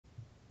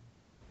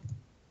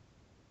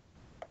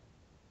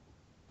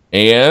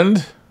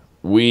And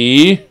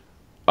we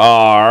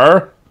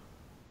are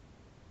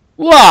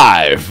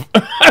live.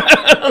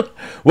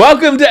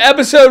 Welcome to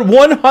episode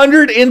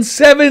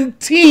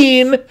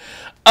 117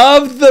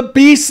 of the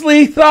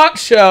Beastly Thought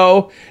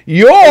Show,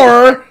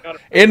 your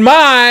and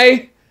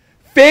my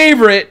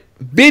favorite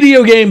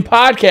video game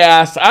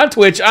podcast on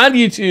Twitch, on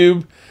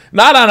YouTube,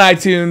 not on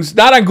iTunes,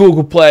 not on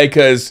Google Play,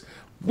 because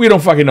we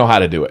don't fucking know how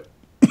to do it.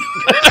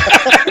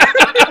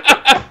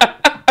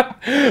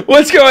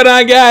 What's going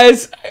on,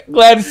 guys?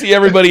 Glad to see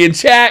everybody in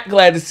chat.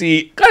 Glad to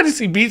see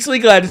Beastly.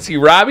 Glad to see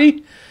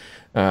Robbie.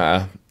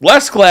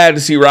 Less glad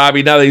to see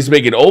Robbie now that he's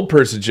making an old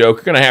person joke.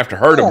 We're gonna have to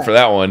hurt him for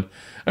that one.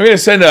 I'm gonna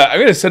send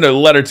a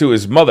letter to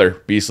his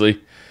mother,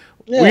 Beastly.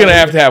 Yeah. We're gonna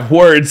have to have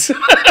words.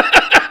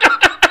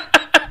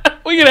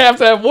 We're gonna have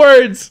to have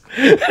words.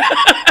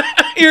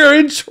 You're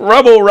in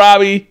trouble,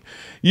 Robbie.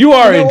 You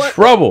are in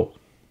trouble.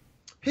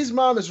 His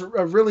mom is a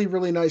really,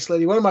 really nice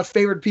lady. One of my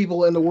favorite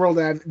people in the world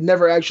that I've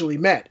never actually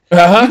met.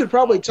 You could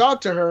probably talk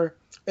to her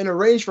and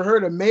arrange for her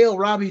to mail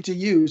Robbie to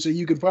you so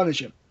you can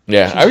punish him.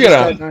 Yeah,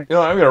 I'm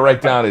gonna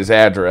write down his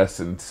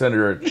address and send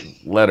her a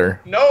letter.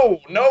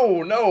 No.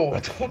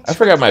 I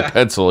forgot my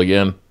pencil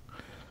again.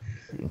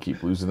 I can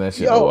keep losing that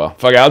shit. Oh well,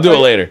 fuck it, I'll do it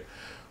later.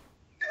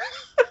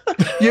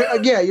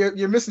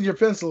 You're missing your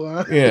pencil,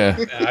 huh? Yeah.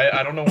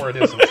 I don't know where it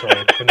is. I'm sorry,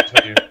 I couldn't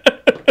tell you.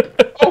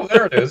 Oh,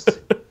 there it is.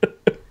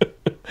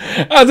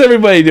 How's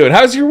everybody doing?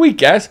 How's your week,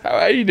 guys? How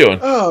are you doing?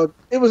 Oh,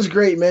 it was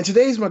great, man.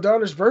 Today's my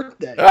daughter's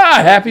birthday.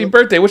 Happy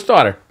birthday. Which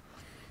daughter?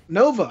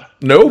 Nova.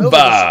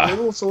 Nova. A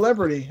little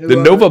celebrity. The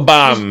Nova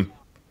Bomb.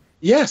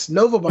 Yes,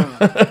 Nova Bomb.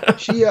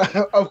 She,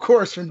 of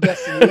course, from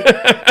Destiny.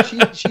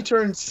 She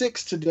turned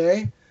 6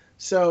 today.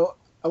 So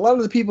a lot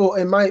of the people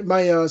and my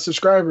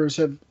subscribers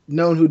have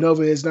known who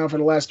Nova is now for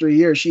the last 3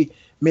 years. She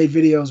made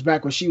videos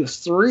back when she was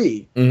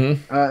 3 in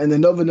the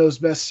Nova Knows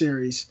Best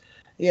series.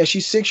 Yeah,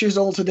 she's 6 years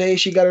old today.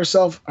 She got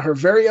herself her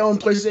very own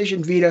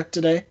PlayStation Vita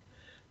today.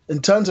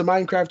 And tons of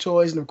Minecraft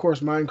toys, and of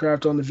course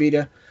Minecraft on the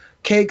Vita.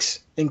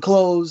 Cakes and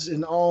clothes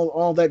and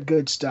all that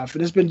good stuff.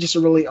 And it's been just a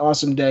really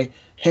awesome day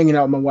hanging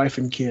out with my wife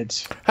and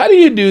kids. How do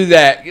you do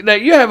that?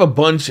 You have a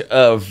bunch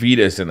of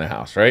Vitas in the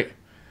house, right?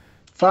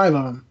 5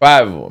 of them.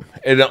 5 of them.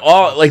 And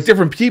all, like,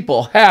 different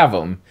people have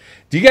them.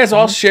 Do you guys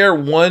all share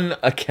one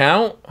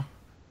account?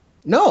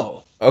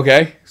 No.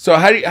 Okay, so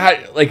how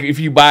like if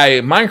you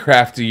buy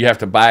Minecraft, do you have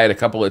to buy it a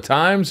couple of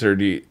times, or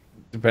do you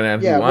depending on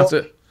who wants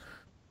it?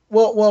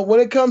 Well, when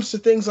it comes to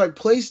things like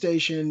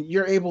PlayStation,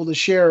 you're able to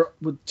share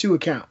with 2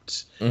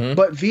 accounts,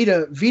 but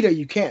Vita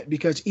you can't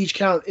because each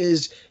account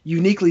is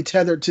uniquely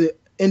tethered to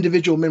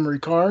individual memory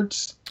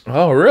cards.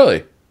 Oh,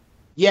 really?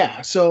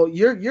 Yeah, so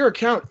your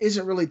account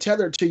isn't really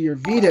tethered to your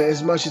Vita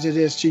as much as it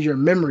is to your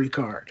memory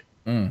card,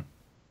 and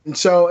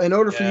so in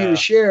order for you to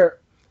share.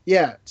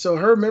 Yeah, so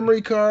her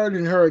memory card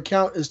and her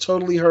account is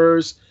totally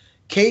hers.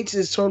 Kate's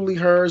is totally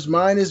hers.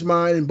 Mine is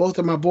mine, and both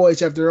of my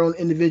boys have their own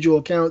individual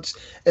accounts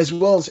as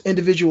well as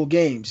individual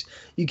games.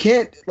 You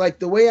can't, like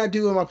the way I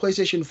do on my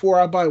PlayStation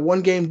 4, I buy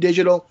one game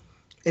digital,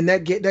 and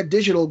that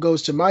digital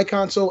goes to my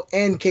console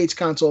and Kate's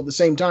console at the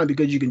same time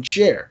because you can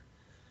share.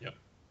 Yep.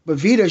 But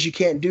Vitas, you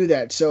can't do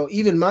that. So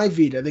even my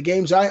Vita, the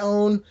games I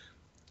own,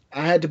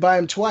 I had to buy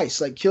them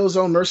twice. Like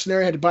Killzone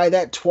Mercenary, I had to buy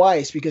that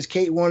twice because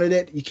Kate wanted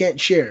it. You can't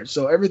share.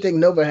 So everything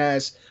Nova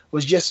has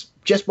was just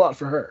bought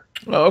for her.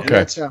 Oh,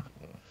 okay. And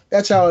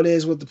that's how it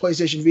is with the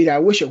PlayStation Vita. I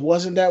wish it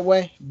wasn't that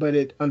way, but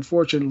it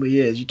unfortunately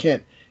is. You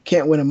can't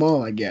win them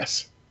all, I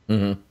guess.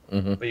 But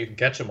you can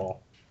catch them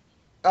all.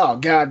 Oh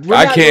God,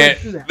 I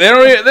can't. They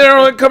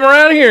don't come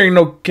around here in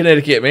no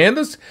Connecticut, man.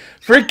 Those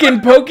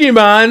freaking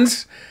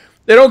Pokemons,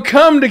 they don't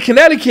come to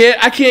Connecticut.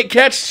 I can't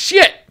catch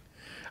shit.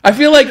 I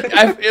feel like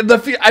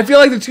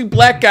the 2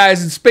 black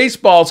guys in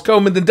Spaceballs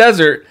combing the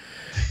desert,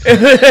 and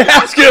they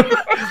ask him,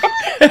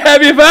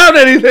 "Have you found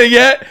anything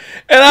yet?"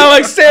 And I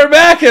like stare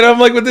back at him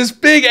like with this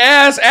big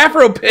ass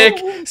Afro pick,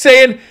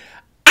 saying,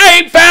 "I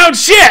ain't found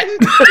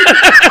shit."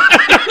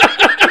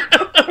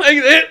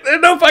 Like,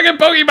 there's no fucking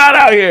Pokemon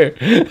out here.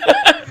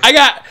 I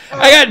got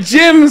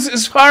gyms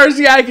as far as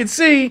the eye can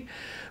see,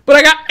 but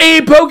I got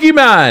a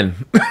Pokemon.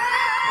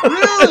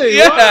 Really?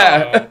 Yeah.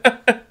 Wow.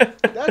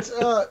 That's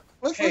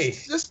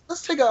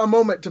Let's take a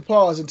moment to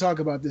pause and talk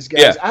about this,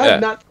 guys. I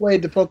have not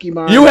played the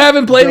Pokemon. You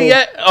haven't played it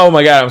yet? Oh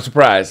my God, I'm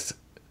surprised.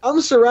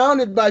 I'm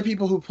surrounded by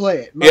people who play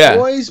it. My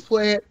boys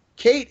play it.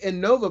 Kate and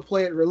Nova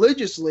play it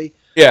religiously.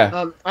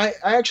 Yeah. I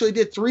actually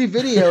did 3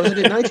 videos. I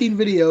did 19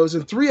 videos,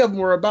 and 3 of them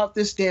were about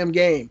this damn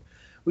game.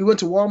 We went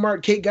to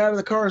Walmart. Kate got out of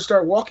the car and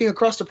started walking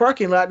across the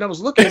parking lot, and I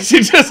was looking.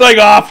 She's just like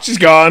off. She's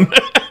gone.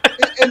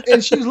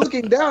 and she was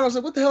looking down. I was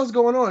like, what the hell is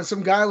going on?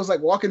 Some guy was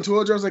like walking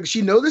towards her. I was like, does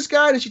she know this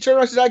guy? And she turned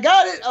around and she said, I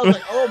got it. I was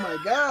like, oh my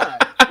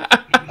God.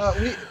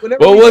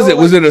 What was it?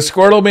 Was it a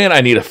Squirtle, man?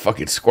 I need a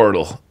fucking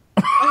Squirtle.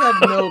 I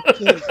have no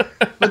clue.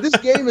 But this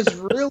game is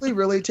really,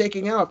 really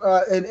taking off.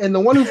 And the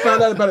one who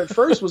found out about it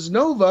first was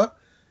Nova.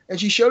 And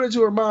she showed it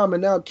to her mom.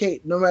 And now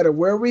Kate, no matter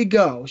where we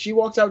go, she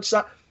walks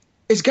outside.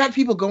 It's got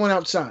people going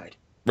outside.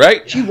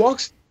 Right. She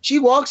walks She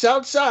walks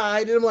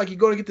outside, and I'm like, "You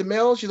going to get the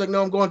mail?" She's like,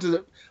 "No, I'm going to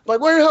the." I'm like,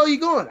 where the hell are you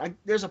going?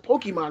 There's a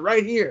Pokemon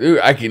right here. Dude,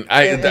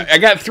 I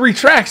got 3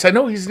 tracks. I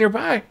know he's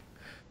nearby.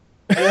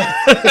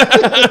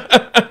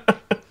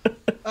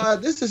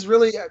 This is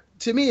really,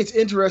 to me, it's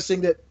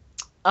interesting that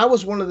I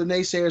was one of the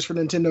naysayers for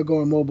Nintendo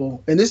going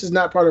mobile, and this is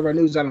not part of our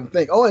news, I don't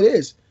think. Oh, it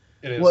is.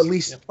 It is. Well, at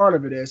least part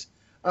of it is.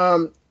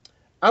 I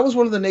was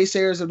one of the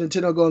naysayers of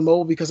Nintendo going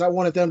mobile because I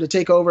wanted them to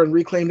take over and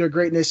reclaim their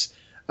greatness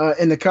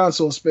in the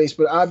console space.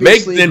 But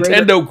obviously, make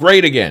Nintendo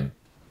great again.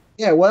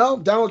 Yeah, well,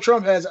 Donald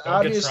Trump has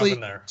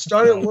obviously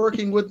started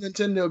working with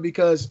Nintendo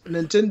because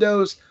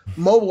Nintendo's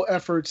mobile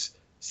efforts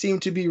seem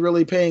to be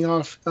really paying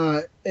off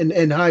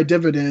in high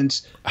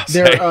dividends.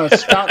 Their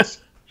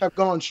stocks have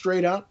gone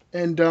straight up,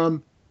 and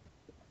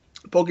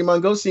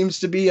Pokemon Go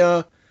seems to be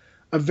a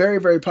very,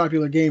 very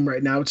popular game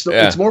right now.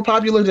 It's more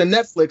popular than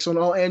Netflix on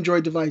all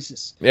Android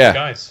devices. Yeah,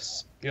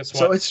 guys, guess what?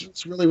 So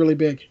it's really, really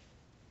big.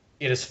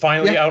 It is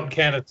finally out in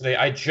Canada today.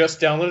 I just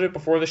downloaded it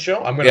before the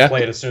show. I'm going to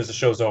play it as soon as the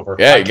show's over.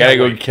 Yeah, you gotta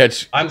go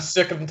catch. I'm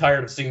sick and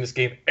tired of seeing this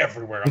game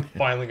everywhere. I'm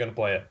finally going to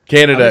play it.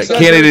 Canada's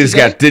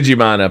got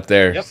Digimon up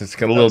there. Yep. It's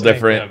got a little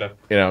different.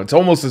 You know, it's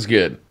almost as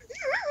good.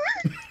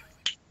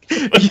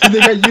 They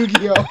got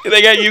Yu-Gi-Oh.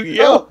 They got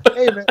Yu-Gi-Oh. Oh,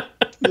 hey man.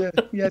 Yeah,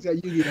 you guys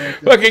got Yu-Gi-Oh.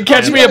 Fucking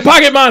catch me a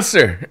Pocket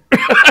Monster.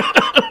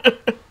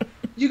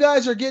 You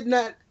guys are getting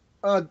that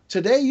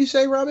today, you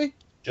say, Robbie?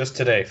 Just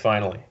today,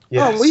 finally.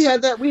 Yes. Oh, we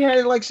had that. We had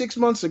it like 6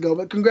 months ago,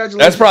 but congratulations.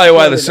 That's probably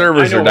why the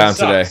servers are down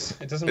today.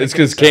 It's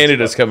because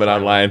Canada's coming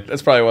online.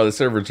 That's probably why the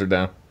servers are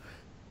down.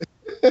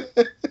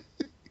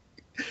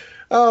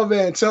 Oh,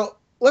 man. So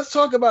let's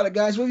talk about it,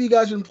 guys. What have you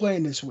guys been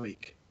playing this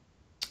week?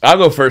 I'll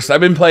go first.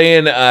 I've been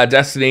playing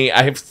Destiny.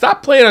 I have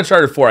stopped playing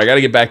Uncharted 4. I got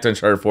to get back to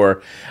Uncharted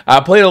 4. I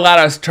played a lot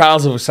of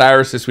Trials of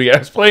Osiris this week.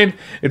 It's funny.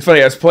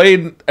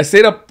 I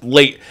stayed up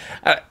late.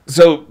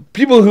 So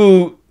people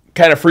who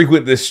kind of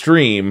frequent this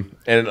stream,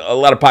 and a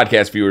lot of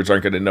podcast viewers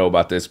aren't going to know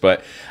about this,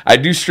 but I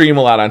do stream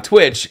a lot on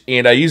Twitch,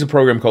 and I use a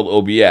program called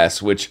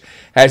OBS, which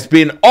has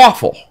been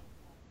awful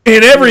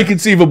in every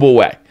conceivable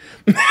way.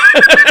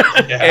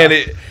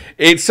 And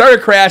it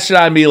started crashing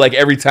on me like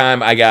every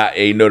time I got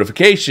a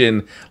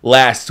notification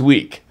last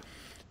week.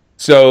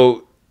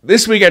 So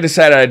this week I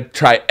decided I'd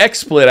try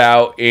XSplit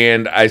out,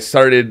 and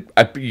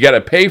you got to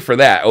pay for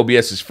that.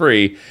 OBS is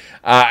free.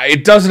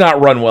 It does not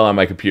run well on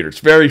my computer. It's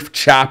very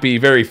choppy,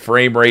 very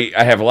frame rate.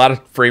 I have a lot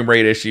of frame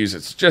rate issues.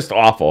 It's just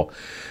awful.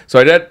 So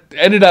I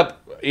ended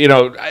up,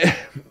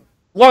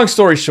 long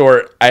story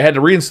short, I had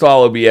to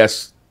reinstall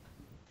OBS,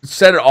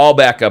 set it all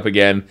back up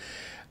again.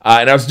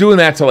 And I was doing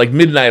that till like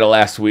midnight of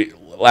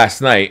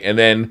last night. And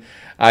then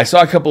I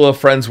saw a couple of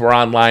friends were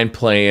online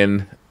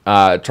playing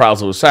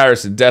Trials of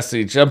Osiris and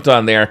Destiny, jumped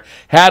on there,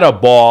 had a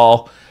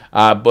ball,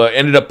 but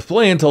ended up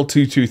playing until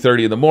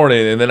 2:30 in the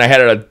morning. And then I had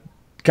a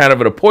kind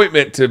of an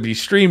appointment to be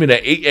streaming at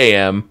 8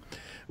 a.m.,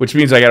 which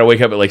means I got to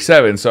wake up at like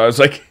 7. So I was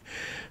like,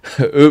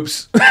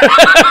 oops.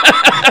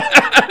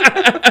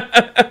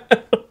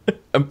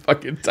 I'm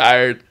fucking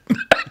tired.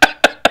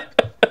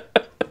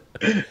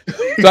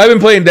 So I've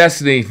been playing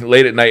Destiny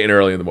late at night and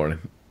early in the morning.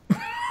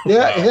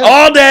 Yeah.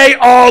 All day,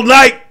 all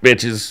night,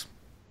 bitches.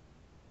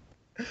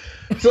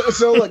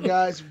 So look,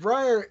 guys,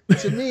 Briar,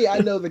 to me, I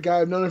know the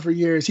guy. I've known him for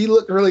years. He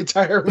looked really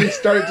tired when he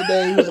started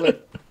today. He was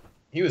like,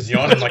 he was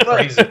yawning like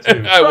crazy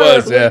too. I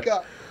was,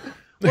 yeah.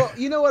 Well,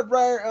 you know what,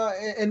 Briar,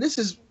 and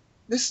this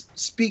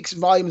speaks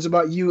volumes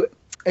about you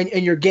and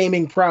your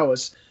gaming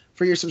prowess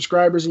for your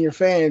subscribers and your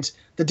fans.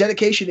 The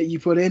dedication that you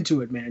put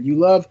into it, man. You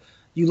love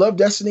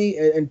Destiny,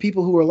 and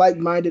people who are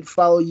like-minded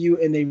follow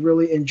you, and they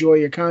really enjoy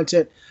your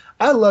content.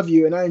 I love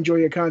you, and I enjoy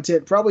your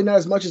content. Probably not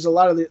as much as a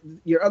lot of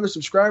your other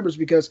subscribers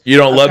because you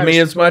don't love me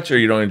as much, or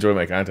you don't enjoy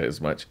my content as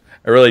much.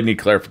 I really need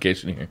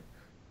clarification here.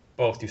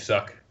 Both. You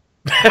suck.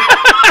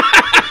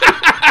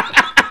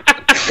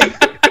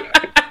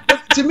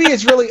 To me,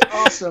 it's really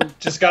awesome.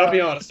 Just gotta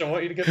be honest. I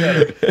want you to get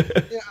better.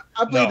 Yeah,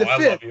 I played the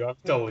fifth. I love you. I'm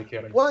totally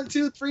kidding. 1,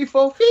 2, 3,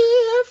 4, 5.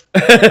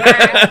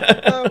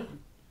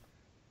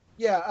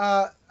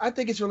 I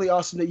think it's really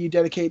awesome that you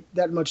dedicate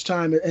that much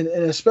time, and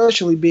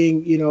especially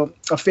being,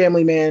 a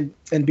family man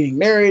and being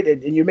married,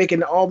 and you're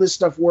making all this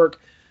stuff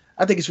work.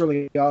 I think it's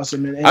really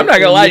awesome. And I'm not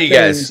gonna lie to you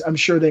guys. I'm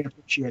sure they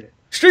appreciate it.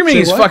 Streaming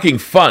is fucking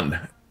fun,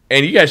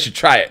 and you guys should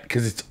try it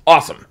because it's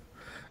awesome.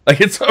 Like,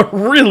 it's a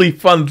really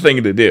fun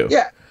thing to do.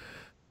 Yeah.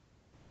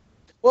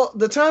 Well,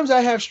 the times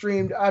I have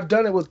streamed, I've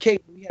done it with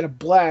Kate. We had a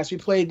blast. We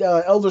played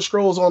Elder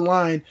Scrolls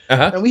Online,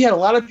 and we had a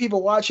lot of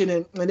people watching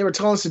it, and they were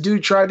telling us to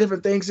try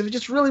different things. It was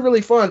just really, really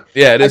fun.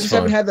 Yeah, it is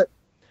fun.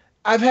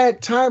 I've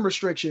had time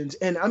restrictions,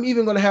 and I'm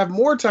even going to have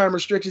more time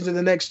restrictions in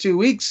the next 2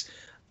 weeks.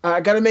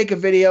 I got to make a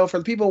video for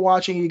the people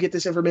watching. You get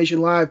this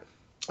information live.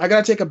 I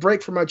got to take a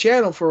break from my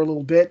channel for a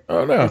little bit.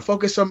 Oh no! And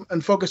focus on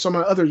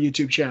my other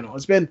YouTube channel.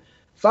 It's been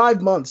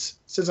 5 months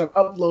since I've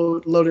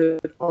uploaded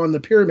on the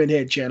Pyramid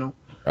Head channel.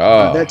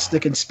 That's the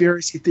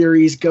conspiracy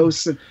theories,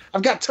 ghosts, and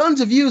I've got tons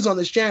of views on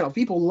this channel.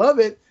 People love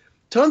it.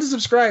 Tons of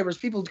subscribers.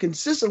 People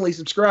consistently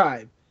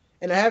subscribe,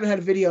 and I haven't had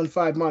a video in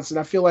 5 months, and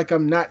I feel like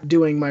I'm not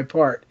doing my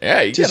part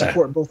to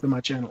support both of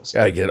my channels.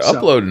 Gotta get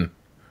uploading.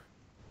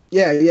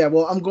 Yeah.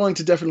 Well, I'm going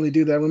to definitely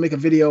do that. I'm going to make a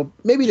video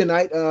maybe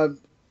tonight,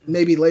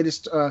 maybe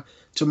latest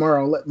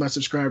tomorrow. I'll let my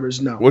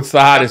subscribers know. What's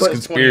the hottest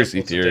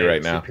conspiracy theory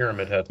right now?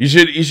 Pyramid Head. You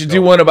should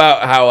do one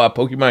about how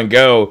Pokemon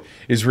Go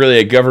is really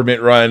a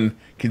government-run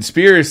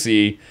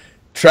conspiracy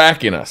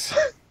tracking us.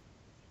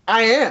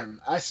 I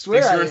am. I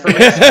swear I am.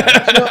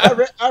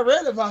 I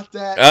read about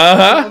that.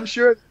 I'm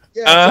sure.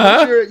 Yeah.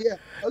 I'm sure. Yeah.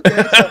 Okay.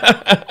 So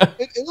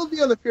it will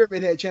be on the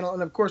Pyramid Head channel,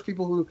 and of course,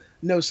 people who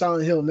know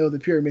Silent Hill know the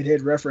Pyramid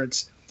Head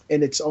reference,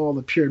 and it's all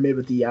the pyramid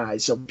with the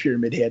eyes, so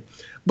Pyramid Head.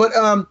 But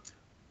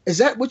is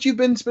that what you've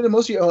been spending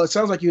most of your? Oh, it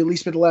sounds like you at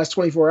least spent the last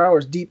 24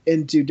 hours deep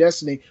into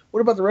Destiny.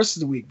 What about the rest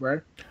of the week,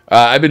 Brian?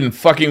 I've been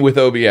fucking with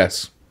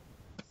OBS.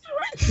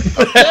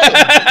 All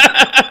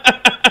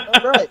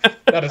right.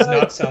 That does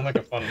not sound like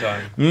a fun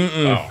time.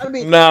 Oh. I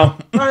mean, no.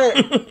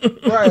 Brian,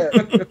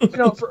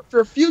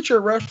 for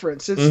future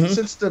reference,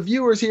 since the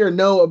viewers here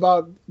know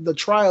about the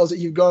trials that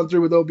you've gone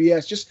through with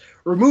OBS, just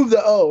remove the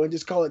O and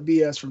just call it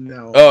BS from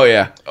now on. Oh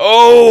yeah.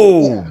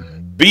 Oh yeah.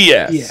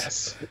 BS.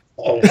 Yes.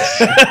 Oh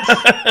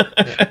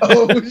shit.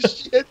 Oh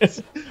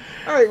shit.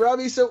 All right,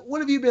 Robbie. So, what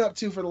have you been up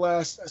to for the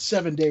last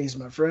 7 days,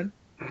 my friend?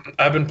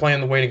 I've been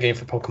playing the waiting game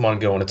for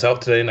Pokemon Go, and it's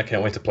out today, and I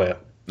can't wait to play it.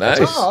 Nice.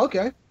 Oh,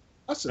 okay.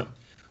 Awesome.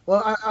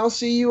 Well, I'll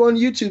see you on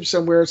YouTube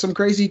somewhere. Some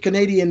crazy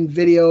Canadian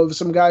video of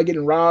some guy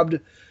getting robbed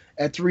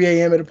at 3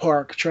 a.m. at a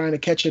park trying to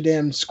catch a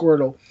damn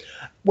Squirtle.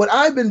 What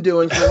I've been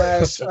doing for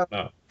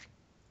the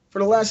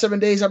last 7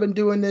 days, I've been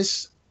doing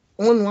this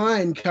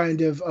online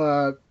kind of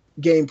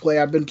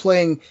gameplay. I've been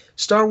playing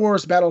Star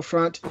Wars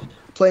Battlefront,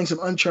 playing some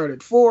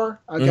Uncharted 4.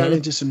 I got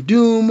into some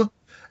Doom.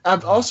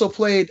 I've also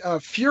played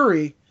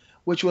Fury,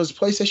 which was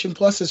PlayStation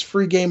Plus's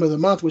free game of the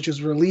month, which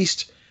was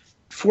released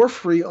for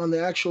free on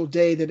the actual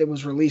day that it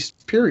was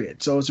released,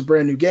 period. So it's a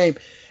brand new game,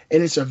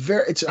 and it's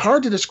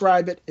hard to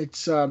describe it.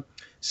 It's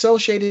cell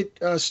shaded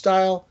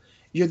style.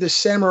 You're this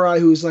samurai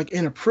who's like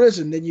in a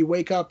prison. Then you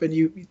wake up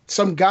and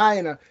some guy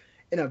in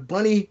a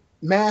bunny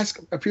mask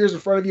appears in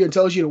front of you and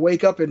tells you to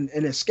wake up and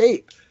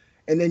escape.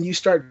 And then you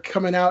start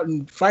coming out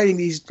and fighting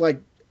these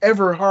like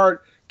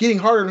getting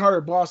harder and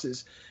harder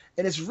bosses.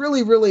 And it's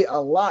really, really a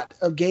lot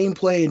of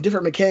gameplay and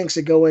different mechanics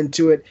that go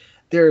into it.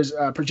 There's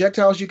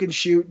projectiles you can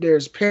shoot.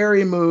 There's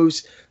parry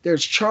moves.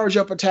 There's charge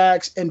up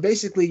attacks. And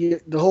basically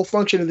the whole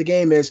function of the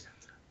game is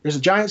there's a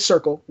giant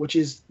circle, which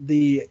is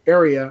the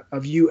area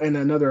of you and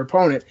another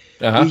opponent.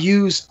 You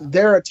use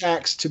their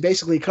attacks to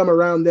basically come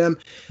around them.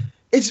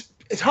 It's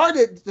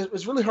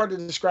really hard to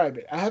describe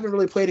it. I haven't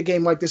really played a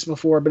game like this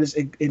before, but it's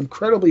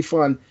incredibly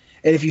fun.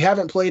 And if you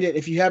haven't played it,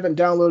 if you haven't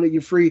downloaded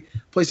your free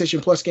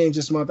PlayStation Plus games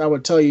this month, I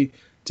would tell you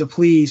to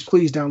please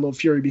download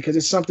Fury, because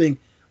it's something.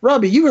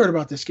 Robbie, you heard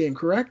about this game,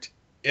 correct?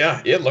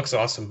 Yeah, it looks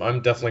awesome.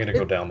 I'm definitely going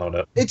to go download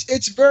it.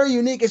 It's very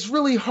unique. It's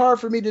really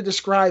hard for me to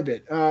describe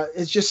it.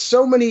 It's just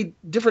so many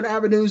different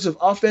avenues of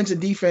offense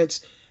and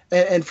defense,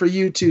 and for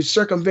you to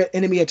circumvent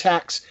enemy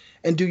attacks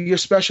and do your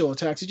special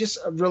attacks. It's just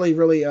really,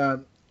 really,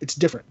 it's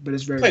different, but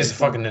it's very. Play as a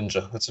fucking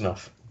ninja. That's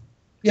enough.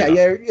 Yeah.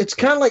 It's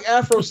kind of like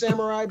Afro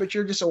Samurai, but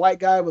you're just a white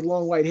guy with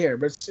long white hair.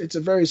 But it's a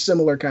very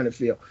similar kind of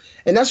feel,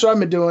 and that's what I've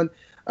been doing.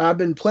 I've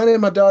been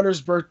planning my daughter's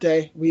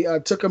birthday. We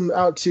took them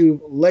out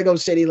to Lego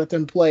City, let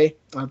them play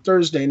on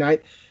Thursday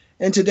night.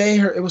 And today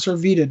it was her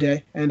Vita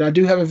day. And I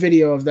do have a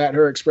video of that,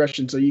 her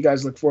expression. So you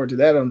guys look forward to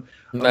that on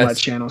my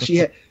channel.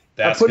 I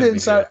put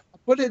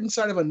it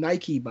inside of a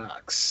Nike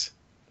box.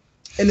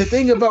 And the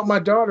thing about my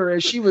daughter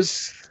is she was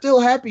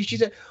still happy. She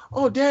said,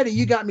 "Oh, Daddy,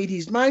 you got me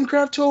these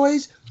Minecraft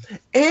toys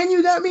and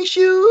you got me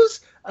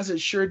shoes?" I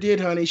said, "Sure did,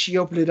 honey." She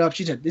opened it up.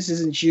 She said, "This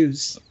isn't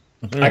shoes."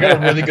 I got a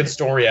really good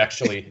story,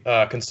 actually,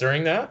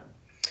 concerning that.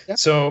 Yeah.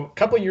 So a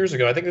couple of years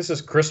ago, I think this is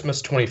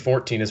Christmas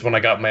 2014, is when I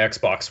got my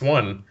Xbox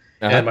One.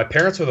 And my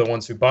parents were the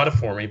ones who bought it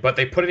for me, but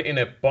they put it in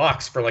a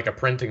box for like a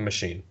printing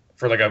machine,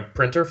 for like a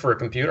printer for a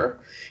computer.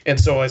 And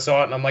so I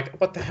saw it, and I'm like,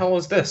 what the hell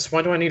is this?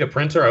 Why do I need a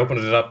printer? I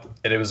opened it up,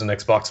 and it was an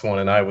Xbox One,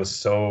 and I was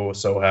so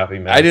happy,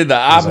 man. I did the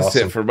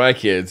opposite for my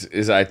kids,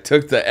 is I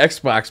took the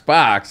Xbox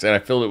box, and I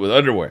filled it with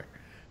underwear.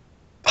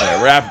 And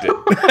I wrapped it.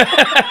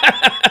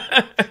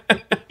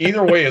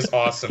 Either way is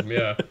awesome,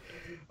 yeah.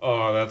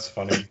 Oh, that's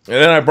funny. And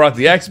then I brought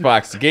the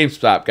Xbox to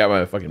GameStop, got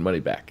my fucking money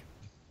back.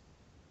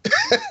 That's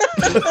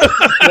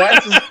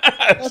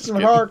some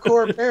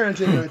hardcore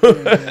parenting right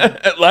there, man.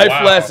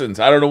 Life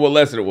lessons. I don't know what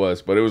lesson it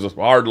was, but it was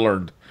hard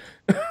learned.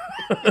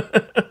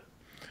 I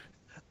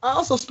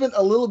also spent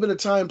a little bit of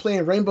time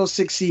playing Rainbow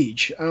Six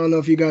Siege. I don't know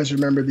if you guys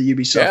remember the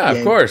Ubisoft game. Yeah,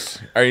 of course.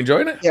 Are you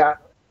enjoying it? Yeah,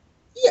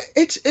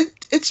 it's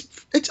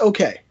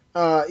okay.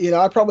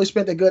 I probably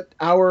spent a good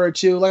hour or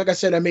two. Like I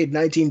said, I made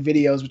 19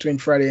 videos between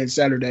Friday and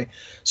Saturday.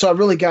 So I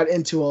really got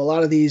into a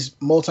lot of these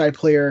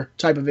multiplayer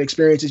type of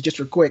experiences just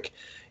for quick,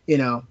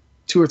 2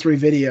 or 3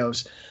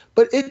 videos.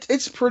 But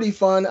it's pretty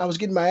fun. I was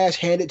getting my ass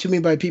handed to me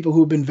by people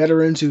who've been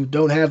veterans who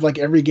don't have like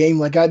every game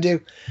like I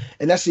do.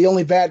 And that's the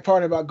only bad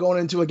part about going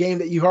into a game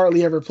that you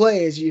hardly ever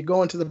play, is you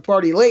go into the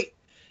party late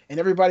and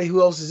everybody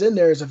who else is in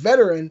there is a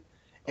veteran.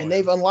 and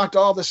they've unlocked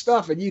all the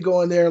stuff, and you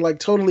go in there like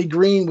totally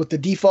green with the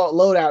default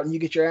loadout, and you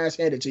get your ass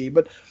handed to you.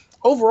 But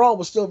overall, it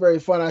was still very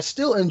fun. I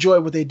still enjoy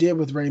what they did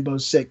with Rainbow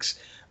Six,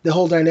 the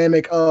whole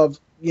dynamic of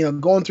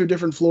going through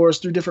different floors,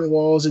 through different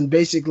walls, and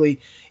basically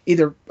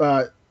either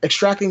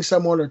extracting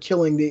someone or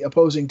killing the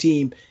opposing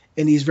team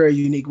in these very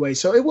unique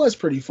ways. So it was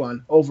pretty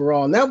fun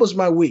overall, and that was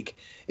my week.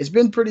 It's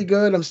been pretty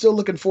good. I'm still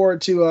looking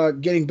forward to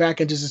getting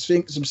back into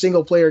some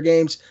single-player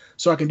games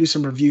so I can do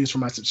some reviews for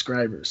my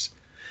subscribers.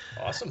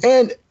 Awesome.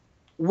 And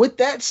with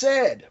that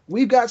said,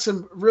 we've got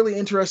some really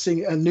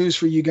interesting news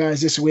for you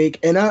guys this week,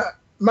 and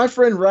my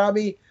friend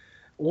Robbie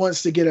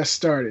wants to get us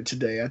started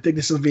today. I think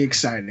this will be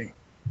exciting.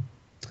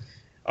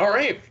 All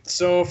right,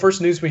 so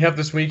first news we have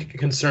this week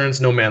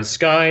concerns No Man's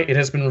Sky. It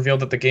has been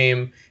revealed that the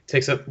game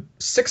takes up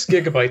 6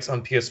 gigabytes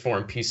on PS4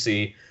 and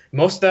PC.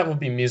 Most of that will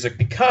be music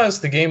because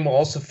the game will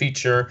also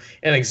feature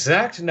an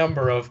exact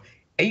number of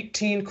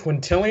 18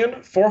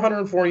 quintillion,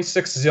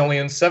 446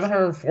 zillion,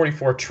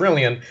 744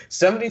 trillion,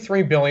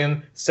 73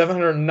 billion,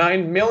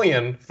 709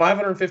 million,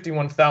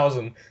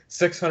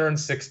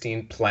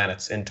 551,616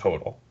 planets in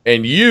total.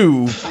 And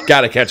you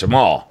got to catch them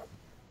all.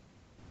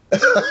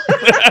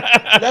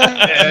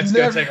 It's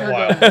going to take a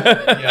while.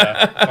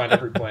 Yeah, find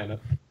every planet.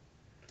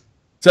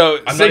 So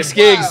 6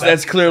 gigs,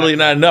 that's clearly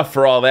not enough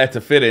for all that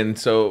to fit in.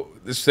 So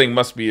this thing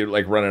must be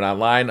like running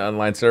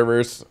online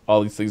servers.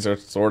 All these things are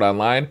stored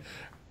online.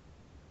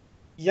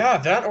 Yeah,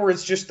 that or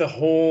it's just the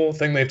whole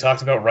thing they've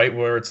talked about, right?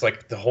 Where it's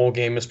like the whole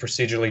game is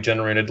procedurally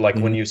generated. Like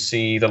when you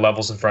see the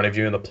levels in front of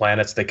you and the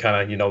planets, they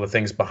kind of, the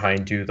things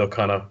behind you, they'll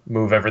kind of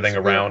move everything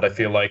around. I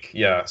feel like,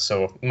 yeah.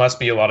 So it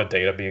must be a lot of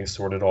data being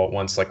sorted all at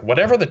once. Like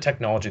whatever the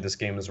technology this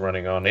game is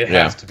running on, it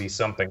has to be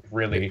something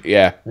really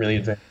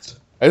advanced.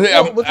 I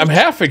think I'm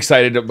half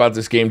excited about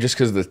this game just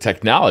because of the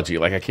technology.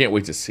 Like I can't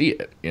wait to see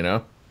it.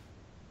 Yeah.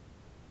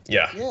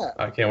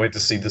 I can't wait to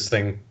see this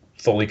thing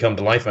fully come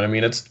to life. And I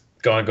mean, it's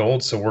gone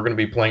gold, so we're going to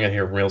be playing it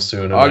here real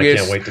soon, and I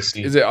can't wait to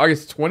see. Is it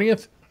August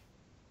 20th?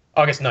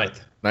 August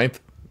 9th. 9th?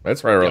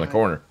 That's right around the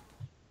corner.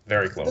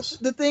 Very close.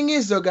 The thing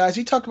is, though, guys,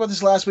 we talked about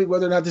this last week,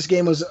 whether or not this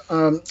game was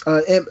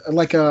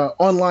like a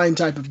online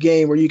type of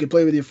game where you could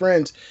play with your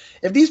friends.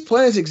 If these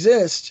planets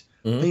exist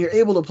and you're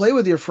able to play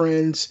with your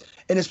friends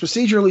and it's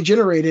procedurally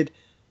generated,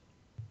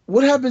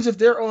 what happens if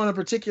they're on a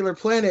particular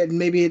planet and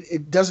maybe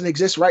it doesn't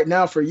exist right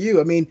now for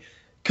you? I mean,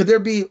 could there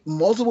be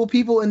multiple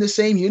people in the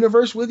same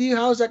universe with you?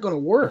 How is that going to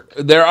work?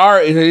 It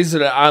is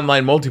an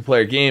online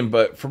multiplayer game,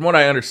 but from what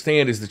I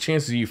understand is the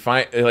chances you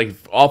find, like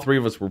if all 3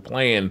 of us were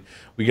playing,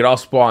 we could all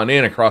spawn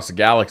in across the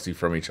galaxy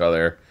from each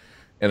other.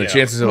 And the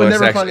chances of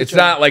us actually, it's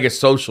not like a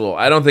social,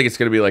 I don't think it's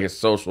going to be like a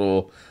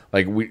social,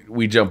 like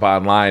we jump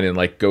online and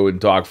like go in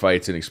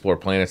dogfights and explore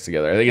planets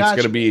together. I think it's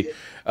going to be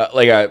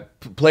like a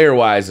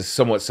player-wise, a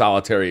somewhat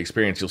solitary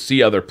experience. You'll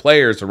see other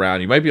players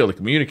around. You might be able to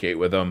communicate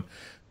with them,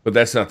 but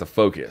that's not the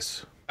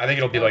focus. I think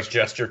it'll be like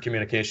gesture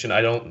communication. I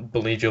don't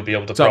believe you'll be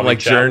able to something like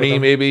Journey,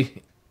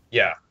 maybe.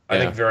 Yeah, I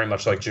think very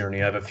much like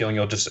Journey. I have a feeling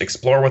you'll just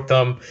explore with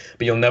them,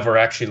 but you'll never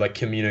actually like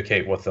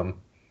communicate with them.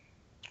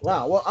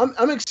 Wow, well,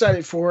 I'm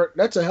excited for it.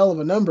 That's a hell of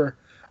a number.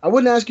 I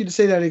wouldn't ask you to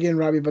say that again,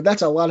 Robbie, but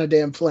that's a lot of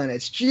damn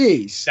planets.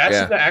 Jeez.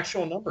 That's the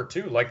actual number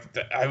too. Like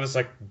I was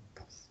like,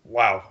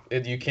 wow,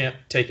 you can't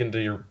take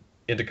into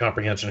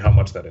comprehension how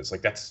much that is.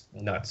 Like that's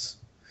nuts.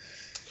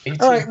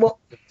 18 All right,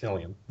 well.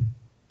 Quintillion.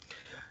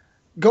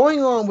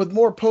 Going on with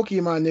more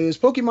Pokemon news,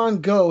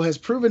 Pokemon Go has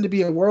proven to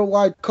be a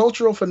worldwide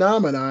cultural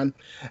phenomenon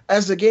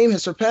as the game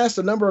has surpassed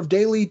the number of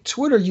daily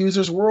Twitter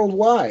users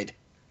worldwide.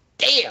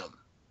 Damn.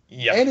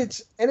 Yeah. And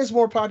it's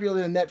more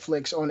popular than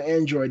Netflix on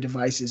Android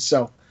devices.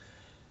 So,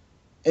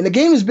 and the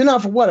game has been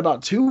out for what,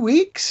 about 2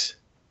 weeks?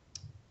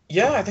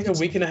 Yeah, I think a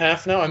week and a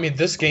half now. I mean,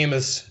 this game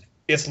it's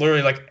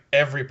literally like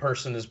every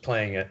person is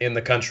playing it in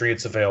the country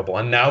it's available.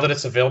 And now that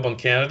it's available in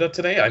Canada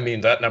today, I mean,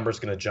 that number's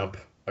going to jump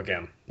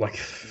again. Like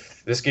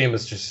this game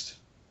is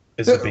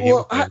a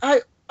behemoth.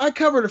 Well, I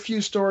covered a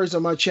few stories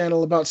on my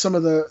channel about some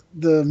of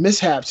the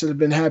mishaps that have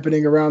been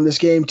happening around this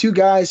game. 2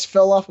 guys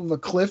fell off of a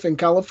cliff in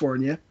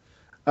California.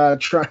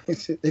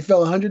 They fell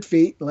 100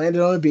 feet,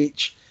 landed on a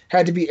beach,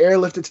 had to be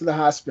airlifted to the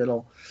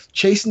hospital,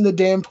 chasing the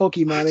damn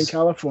Pokemon in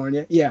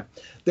California. Yeah,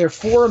 there are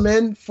 4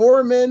 men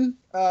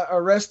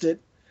arrested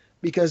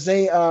because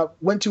they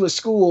went to a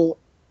school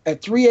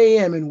at 3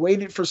 a.m. and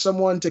waited for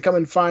someone to come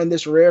and find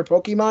this rare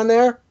Pokemon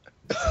there.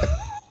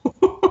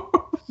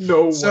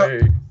 No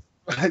way.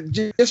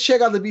 Just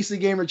check out the Beastly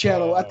Gamer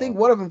channel. I think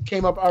one of them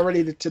came up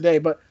already today.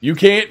 But you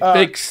can't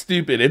fix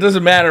stupid. It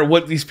doesn't matter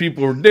what these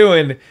people are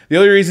doing. The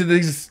only reason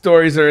these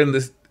stories are in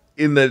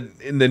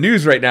the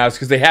news right now is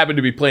because they happen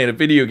to be playing a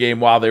video game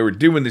while they were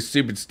doing this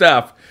stupid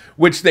stuff,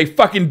 which they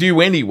fucking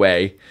do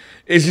anyway.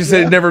 It's just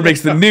that it never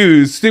makes the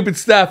news. Stupid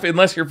stuff,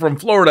 unless you're from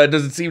Florida,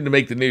 doesn't seem to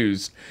make the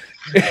news.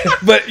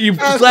 But you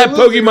slap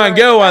Pokemon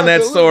Go on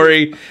that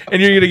story,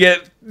 and you're going to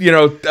get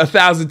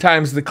 1,000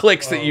 times the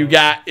clicks that you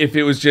got if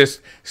it was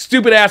just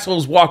stupid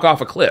assholes walk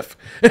off a cliff.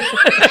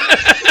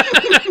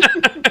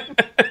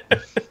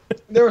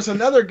 There was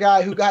another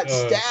guy who got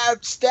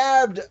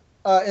stabbed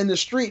in the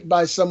street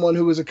by someone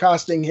who was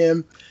accosting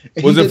him.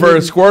 Was it for a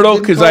Squirtle?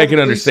 Because I can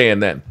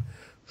understand then.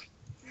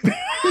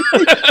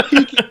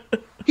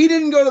 He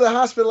didn't go to the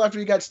hospital after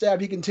he got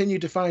stabbed. He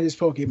continued to find his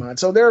Pokemon.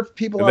 So there are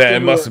people out there.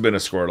 It must have been a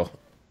Squirtle.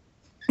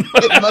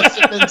 It must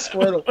have been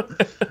Squirtle.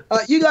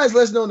 You guys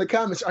let us know in the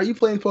comments. Are you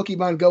playing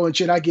Pokemon Go, and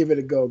should I give it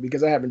a go?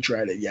 Because I haven't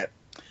tried it yet.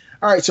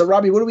 All right, so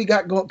Robbie, what do we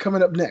got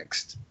coming up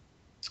next?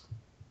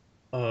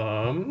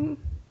 Okay,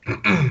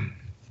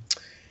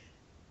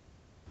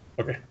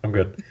 I'm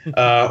good.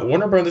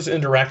 Warner Brothers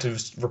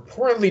Interactive's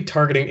reportedly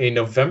targeting a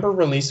November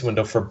release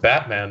window for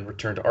Batman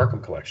Return to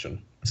Arkham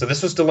Collection. So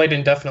this was delayed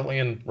indefinitely,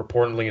 and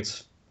reportedly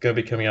it's going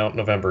to be coming out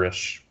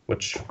November-ish,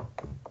 which,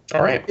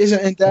 all right. Isn't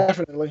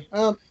indefinitely.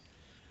 I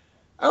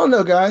don't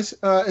know, guys.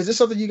 Is this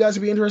something you guys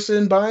would be interested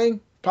in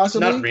buying?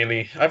 Possibly? Not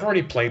really. I've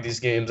already played these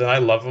games, and I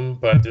love them,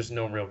 but there's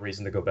no real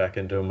reason to go back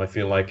into them. I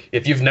feel like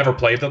if you've never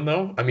played them,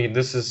 though, I mean,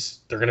 they're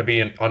going to be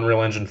in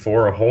Unreal Engine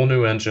 4, a whole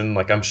new engine.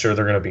 Like, I'm sure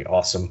they're going to be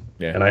awesome.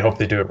 Yeah. And I hope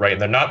they do it right, and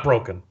they're not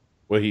broken.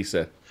 What he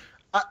said.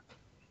 I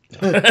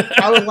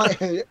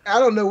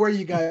don't know where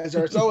you guys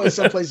are. It's always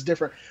someplace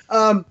different.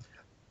 I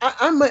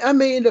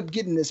may end up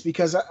getting this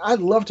because I'd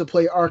love to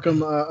play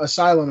Arkham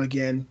Asylum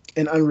again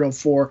in Unreal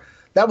 4.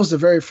 That was the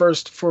very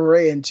first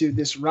foray into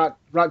this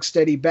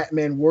Rocksteady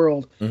Batman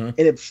world, and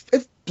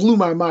it blew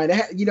my mind.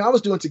 I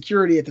was doing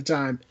security at the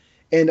time,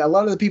 and a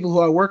lot of the people who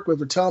I worked with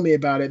were telling me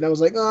about it, and I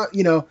was like,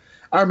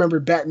 I remember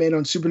Batman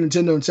on Super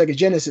Nintendo and Sega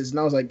Genesis, and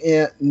I was like,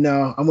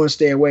 no, I'm going to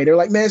stay away. They're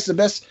like, man, it's the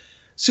best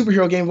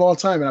superhero game of all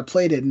time, and I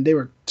played it, and they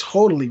were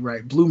totally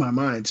right. Blew my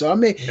mind. So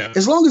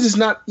as long as it's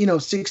not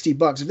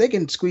 $60, if they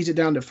can squeeze it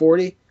down to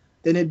 40,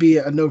 then it'd be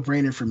a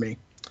no-brainer for me.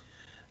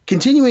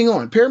 Continuing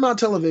on, Paramount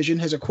Television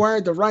has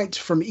acquired the rights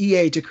from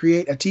EA to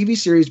create a TV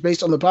series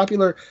based on the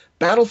popular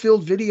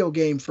Battlefield video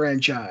game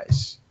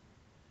franchise.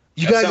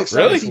 You guys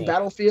excited to see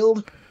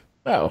Battlefield?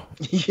 Oh.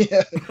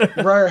 Yeah.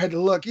 Briar had to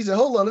look. He said,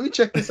 hold on, let me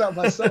check this out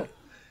myself.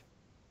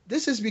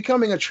 This is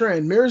becoming a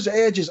trend. Mirror's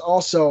Edge is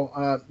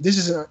also, this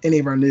isn't any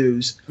of our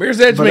news. Mirror's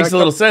Edge makes a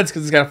little sense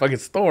because it's got a fucking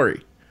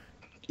story.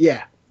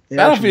 Yeah.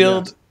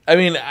 Battlefield, I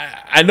mean,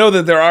 I know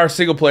that there are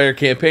single-player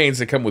campaigns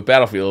that come with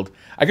Battlefield.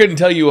 I couldn't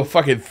tell you a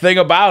fucking thing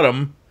about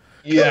them.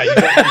 Yeah, you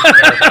don't really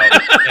care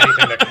about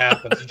anything that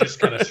happens. You just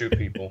kind of shoot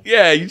people.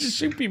 Yeah, you just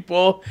shoot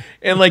people,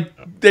 and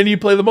then you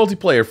play the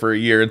multiplayer for a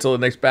year until the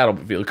next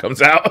Battlefield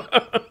comes out.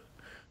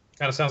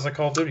 Kind of sounds like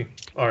Call of Duty,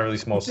 or at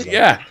least most of them.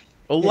 Yeah,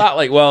 a lot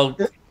like,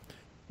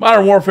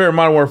 Modern Warfare and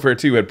Modern Warfare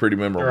 2 had pretty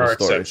memorable there are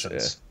stories.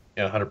 Exceptions.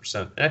 Yeah,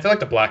 100%. And I feel like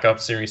the Black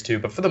Ops series too,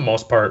 but for the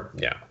most part,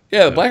 yeah.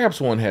 Yeah, the Black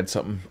Ops 1 had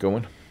something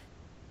going.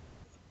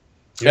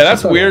 Yeah,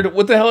 that's weird.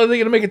 What the hell are they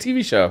going to make a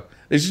TV show?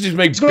 They should just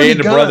make Band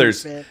of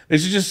Brothers. Man. They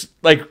should just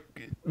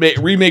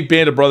remake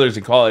Band of Brothers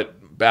and call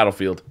it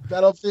Battlefield.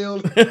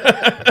 Battlefield.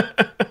 It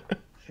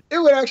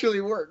would actually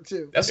work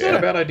too. That's not a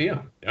bad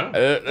idea. Yeah,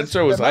 that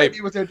show was hype. Might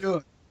be what they're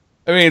doing.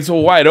 I mean, it's a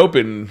wide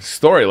open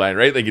storyline,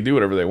 right? They can do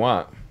whatever they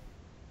want.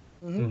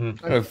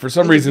 For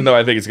some reason, though,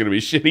 I think it's going to be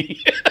shitty.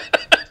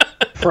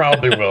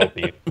 Probably will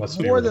be.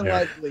 More than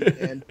likely,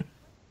 man.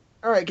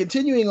 All right,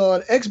 continuing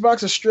on,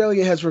 Xbox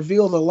Australia has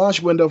revealed a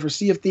launch window for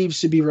Sea of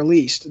Thieves to be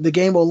released. The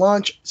game will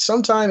launch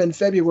sometime in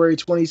February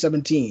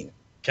 2017.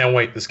 Can't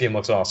wait. This game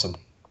looks awesome.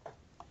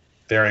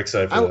 Very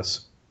excited for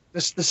this.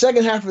 The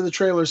second half of the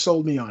trailer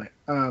sold me on it,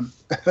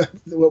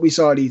 what we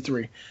saw at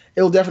E3.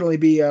 It'll definitely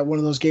be one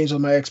of those games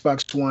on my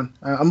Xbox One.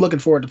 I'm looking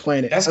forward to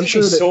playing it. That's going to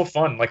be so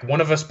fun. Like,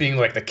 one of us being,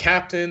 like, the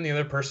captain, the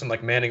other person,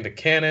 like, manning the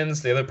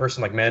cannons, the other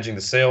person, like, managing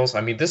the sails.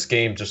 I mean, this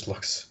game just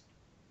looks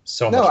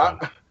so much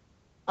fun.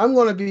 I'm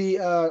going to be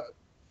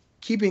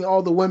keeping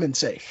all the women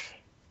safe.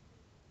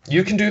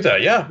 You can do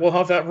that, yeah. We'll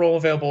have that role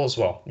available as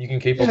well. You can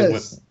keep all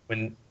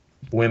the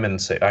women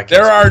safe.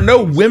 There are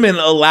no women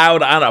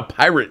allowed on a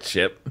pirate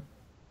ship.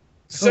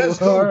 Says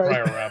who,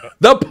 Briar Rabbit?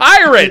 The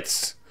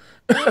pirates!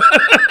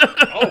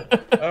 Oh,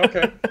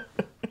 okay.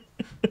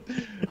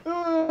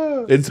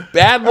 It's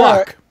bad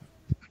luck.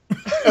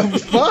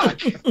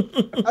 Fuck.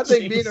 I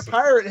think being a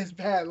pirate is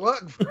bad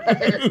luck,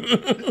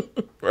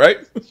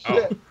 right?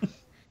 Shit.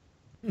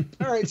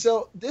 All right,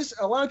 so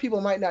a lot of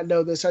people might not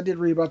know this. I did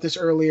read about this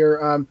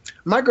earlier.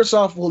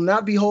 Microsoft will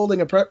not be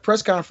holding a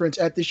press conference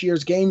at this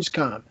year's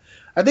Gamescom.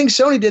 I think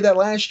Sony did that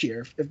last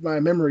year, if my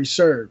memory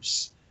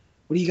serves.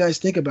 What do you guys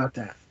think about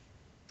that?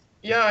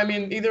 Yeah, I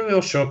mean, either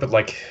they'll show up at,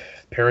 like,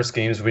 Paris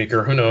Games Week,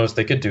 or who knows,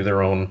 they could do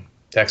their own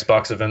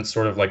Xbox event,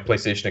 sort of like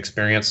PlayStation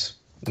Experience.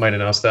 Might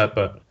announce that,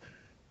 but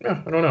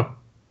yeah, I don't know.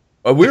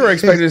 We were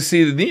expecting to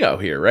see the Neo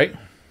here, right?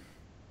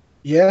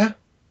 Yeah.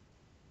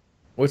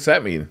 What's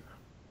that mean?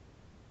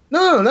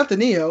 No, not the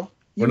Neo.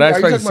 We're not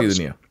expecting to see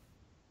the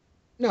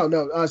Neo.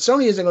 No.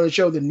 Sony isn't going to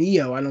show the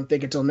Neo, I don't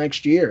think, until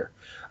next year.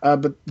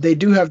 But they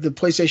do have the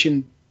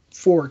PlayStation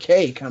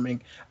 4K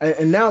coming,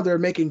 and now they're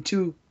making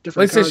two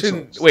different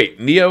consoles. Wait,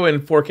 Neo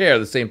and 4K are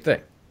the same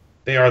thing.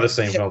 They are the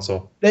same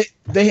console. They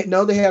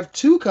have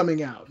two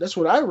coming out. That's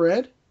what I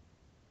read.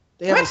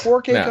 They have a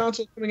 4K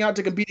console coming out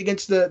to compete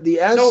against the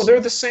S. No,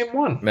 they're the same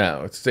one.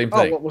 No, it's the same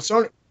thing.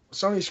 Well,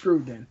 Sony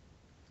screwed then.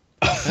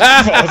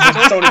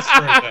 Sony's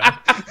screwed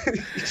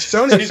then.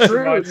 Sony's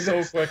screwed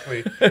so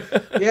quickly.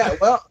 Yeah,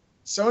 well,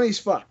 Sony's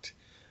fucked.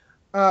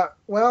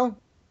 Well,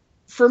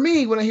 for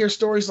me, when I hear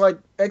stories like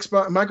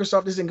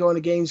Microsoft isn't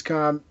going to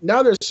Gamescom,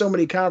 now there's so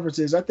many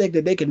conferences, I think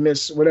that they can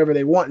miss whatever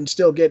they want and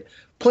still get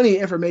plenty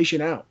of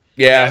information out.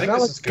 Yeah, I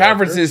think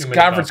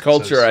conference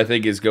culture, I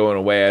think, is going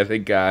away. I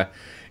think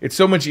it's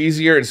so much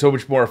easier and so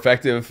much more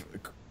effective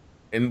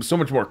and so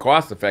much more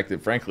cost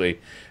effective,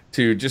 frankly,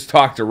 to just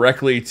talk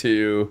directly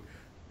to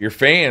your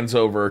fans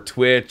over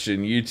Twitch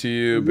and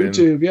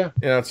YouTube. Yeah.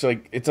 You know, it's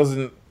like it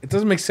doesn't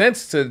make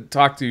sense to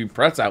talk to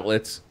press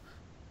outlets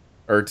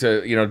or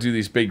to, you know, do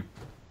these big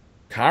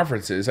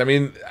conferences. I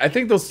mean, I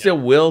think they'll still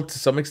will to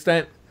some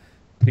extent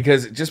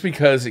because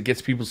it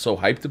gets people so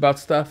hyped about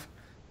stuff.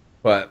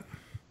 But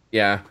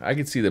yeah, I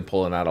can see them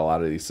pulling out a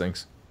lot of these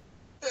things.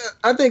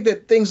 I think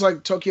that things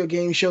like Tokyo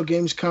Game Show,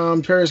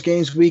 Gamescom, Paris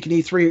Games Week, and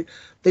E3,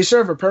 they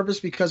serve a purpose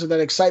because of that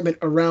excitement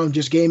around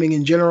just gaming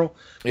in general.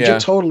 Yeah. You're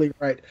totally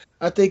right.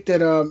 I think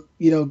that,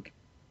 you know,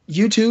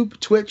 YouTube,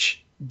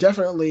 Twitch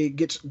definitely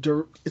gets,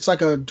 it's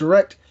like a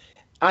direct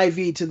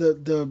IV to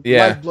the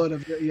lifeblood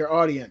of your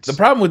audience. The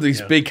problem with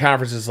these big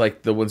conferences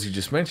like the ones you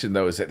just mentioned,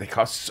 though, is that they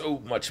cost so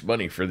much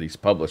money for these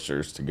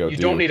publishers to go to.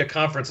 You don't need a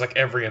conference like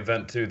every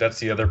event, too. That's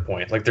the other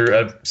point. Like,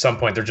 at some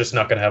point, they're just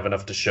not going to have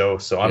enough to show.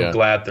 So I'm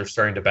glad they're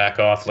starting to back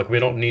off. Like, we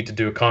don't need to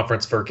do a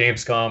conference for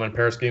Gamescom and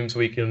Paris Games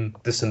Week and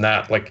this and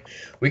that. Like,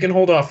 we can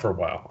hold off for a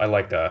while. I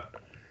like that.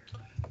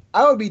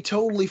 I would be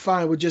totally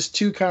fine with just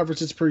 2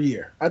 conferences per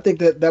year. I think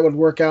that would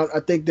work out.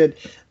 I think that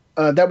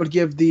that would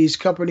give these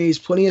companies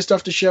plenty of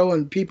stuff to show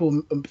and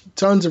people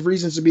tons of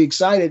reasons to be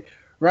excited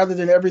rather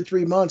than every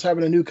 3 months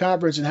having a new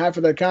conference and half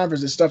of that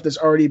conference is stuff that's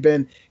already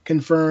been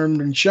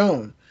confirmed and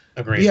shown.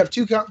 Agreed. You have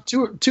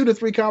two to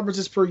three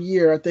conferences per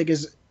year, I think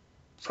is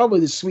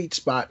probably the sweet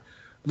spot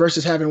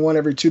versus having one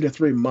every 2 to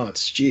 3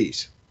 months.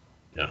 Jeez.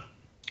 Yeah.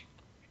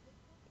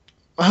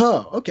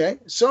 Okay.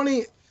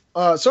 Sony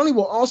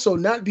will also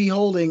not be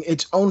holding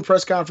its own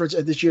press conference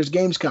at this year's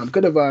Gamescom.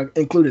 Could have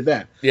included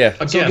that. Yeah.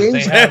 Again,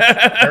 they have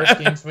Paris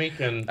Games Week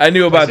and I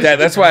knew about that.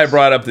 That's why I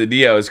brought up the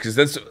Neos, because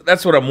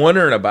that's what I'm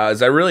wondering about.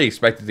 Is I really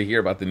expected to hear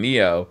about the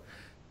Neo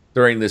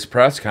during this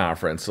press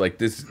conference. Like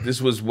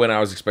this was when I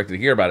was expected to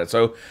hear about it.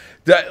 So,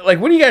 like,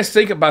 what do you guys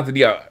think about the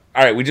Neo?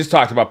 All right, we just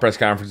talked about press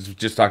conferences. We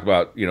just taled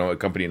about, you know, a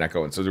company not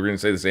going. So we're going to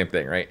say the same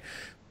thing, right?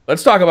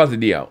 Let's talk about the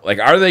Neo. Like,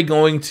 are they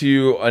going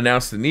to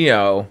announce the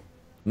Neo?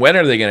 When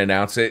are they going to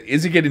announce it?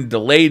 Is it getting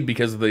delayed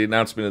because of the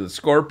announcement of the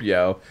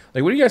Scorpio?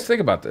 Like, what do you guys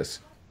think about this?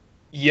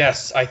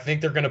 Yes, I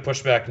think they're going to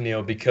push back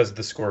Neo because of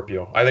the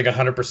Scorpio. I think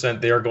 100%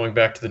 they are going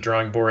back to the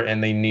drawing board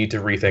and they need to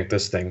rethink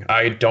this thing.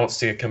 I don't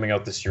see it coming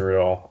out this year at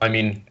all. I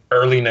mean,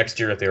 early next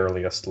year at the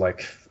earliest.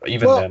 Like,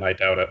 even then, I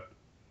doubt it.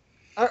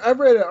 I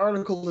read an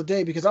article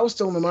today because I was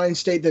still in the mind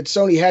state that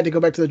Sony had to go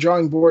back to the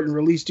drawing board and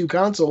release 2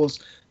 consoles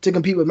to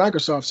compete with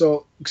Microsoft.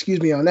 So, excuse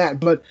me on that.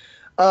 But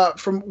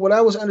from what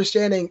I was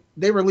understanding,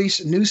 they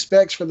released new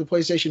specs for the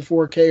PlayStation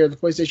 4K or the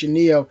PlayStation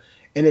Neo,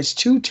 and it's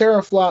 2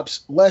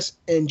 teraflops less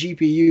in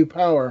GPU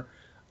power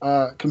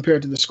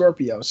compared to the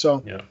Scorpio.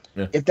 So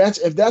if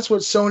that's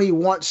what Sony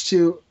wants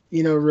to,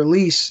 you know,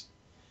 release,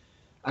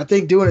 I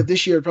think doing it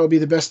this year would probably be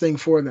the best thing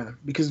for them,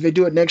 because if they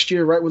do it next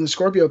year, right when the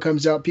Scorpio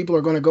comes out, people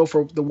are going to go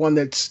for the one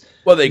that's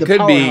they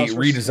could be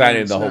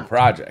redesigning the whole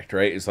project,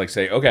 right? It's like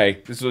say,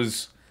 okay, this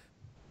was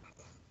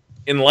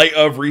in light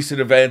of recent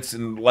events,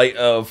 in light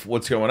of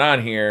what's going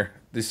on here.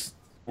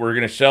 We're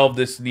going to shelve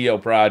this Neo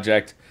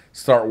project,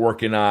 start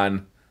working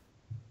on,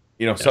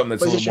 you know, something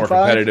that's a little more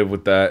competitive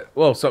with that.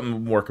 Well,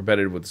 something more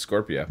competitive with the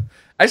Scorpio.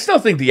 I still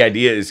think the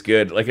idea is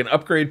good, like an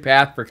upgrade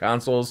path for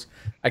consoles.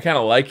 I kind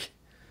of like.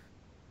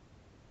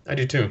 I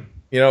do too.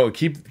 You know,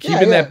 keeping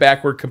that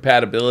backward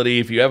compatibility.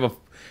 If you have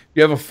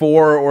a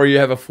 4 or you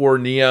have a 4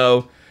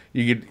 Neo,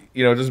 you could,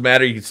 you know, it doesn't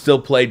matter. You could still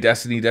play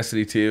Destiny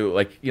 2.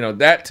 Like, you know,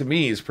 that to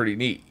me is pretty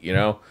neat. You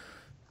know,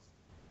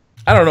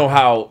 I don't know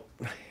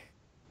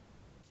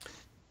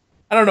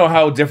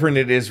how different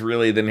it is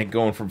really than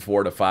going from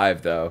 4 to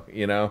 5 though.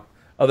 You know,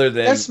 other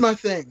than that's my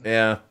thing.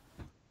 Yeah.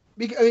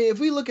 Because, I mean, if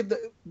we look at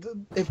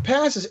if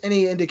past is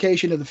any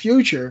indication of the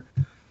future,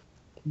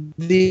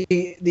 the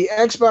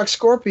Xbox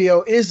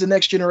Scorpio is the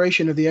next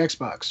generation of the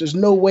Xbox. There's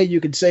no way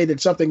you could say that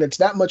something that's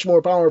that much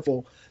more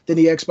powerful than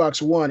the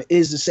Xbox One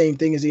is the same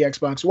thing as the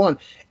Xbox One.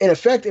 In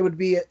effect, it would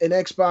be an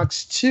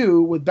Xbox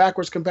 2 with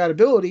backwards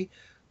compatibility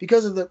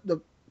because of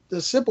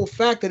the simple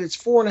fact that it's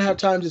 4.5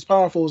 times as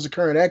powerful as the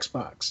current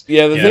Xbox.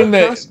 Yeah, the thing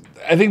that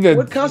I think that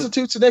what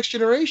constitutes the next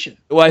generation?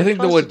 Well, I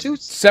think that what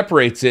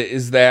separates it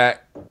is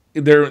that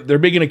they're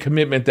making a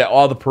commitment that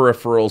all the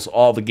peripherals,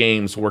 all the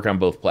games work on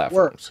both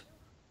platforms.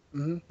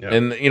 Mm-hmm. Yeah.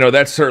 And you know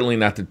that's certainly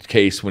not the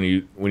case when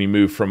you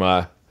move from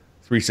a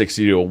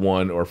 360 to a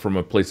 1 or from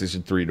a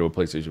PlayStation 3 to a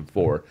PlayStation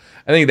 4.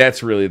 I think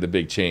that's really the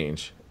big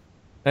change.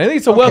 And I think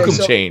it's a welcome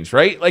change,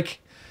 right? Like,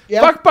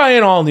 fuck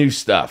buying all new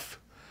stuff.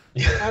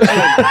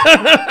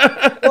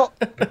 Well,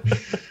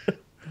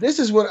 this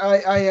is what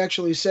I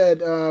actually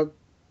said a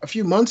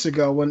few months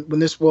ago when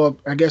this, well,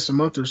 I guess a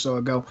month or so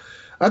ago.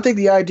 I think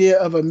the idea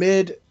of a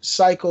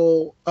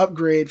mid-cycle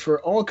upgrade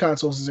for all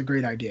consoles is a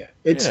great idea.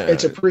 It's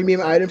a premium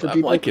item for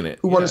people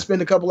who want to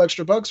spend a couple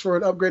extra bucks for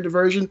an upgraded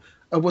version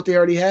of what they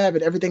already have,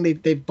 and everything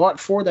they've bought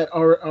for that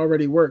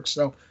already works.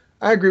 So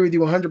I agree with you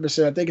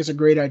 100%. I think it's a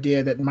great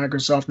idea that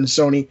Microsoft and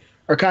Sony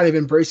are kind of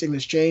embracing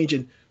this change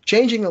and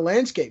changing the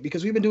landscape,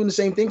 because we've been doing the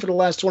same thing for the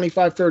last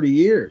 25, 30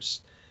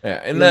 years.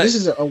 Yeah, and this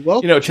is a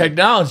welcome.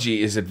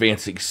 Technology is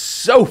advancing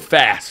so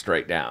fast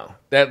right now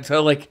that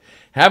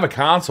have a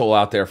console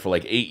out there for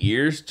 8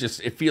 years,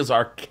 it feels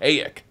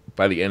archaic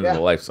by the end of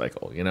the life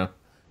cycle,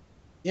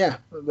 Yeah,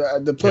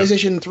 the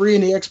PlayStation 3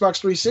 and the Xbox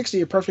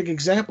 360 are perfect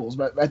examples.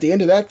 But at the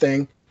end of that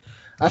thing,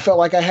 I felt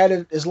like I had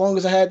it as long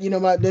as I had,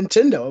 my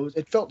Nintendo.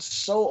 It felt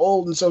so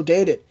old and so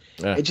dated.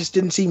 Yeah. It just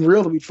didn't seem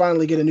real that we'd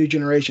finally get a new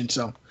generation.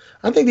 So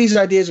I think these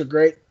ideas are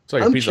great. It's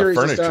like a piece of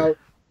furniture.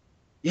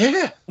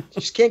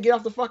 Just can't get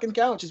off the fucking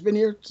couch. It's been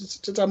here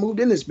since I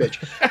moved in this bitch.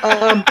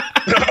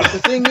 The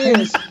thing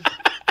is,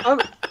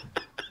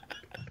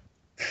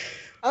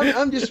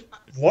 I'm just...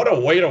 What a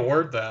way to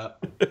word that.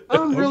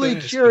 I'm really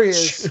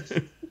curious,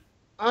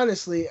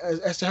 honestly,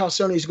 as to how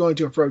Sony's going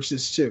to approach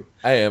this too.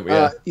 I am,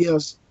 yeah.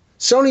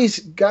 Sony's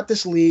got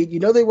this lead.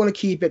 They want to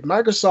keep it.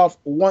 Microsoft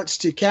wants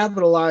to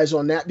capitalize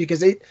on that because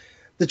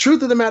the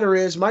truth of the matter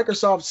is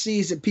Microsoft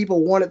sees that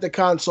people wanted the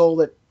console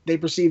that they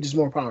perceived as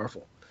more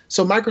powerful.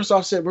 So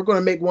Microsoft said, we're going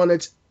to make one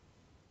that's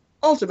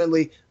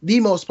ultimately the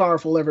most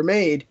powerful ever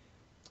made,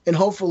 and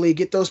hopefully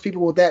get those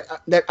people with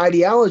that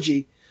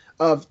ideology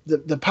of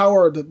the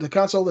power, the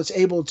console that's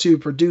able to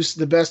produce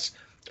the best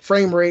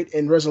frame rate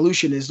and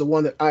resolution is the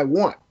one that I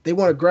want. They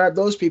want to grab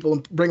those people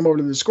and bring them over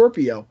to the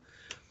Scorpio.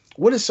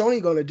 What is Sony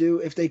going to do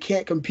if they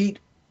can't compete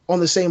on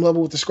the same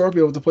level with the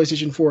Scorpio with the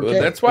PlayStation 4K?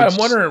 Well, that's why I'm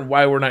wondering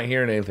why we're not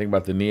hearing anything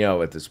about the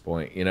Neo at this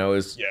point.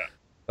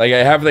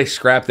 Have they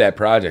scrapped that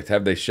project?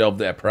 Have they shelved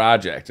that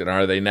project? And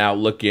are they now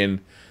looking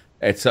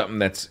at something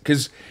that's...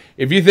 Because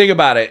if you think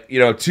about it, 2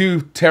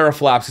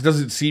 teraflops, it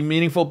doesn't seem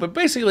meaningful, but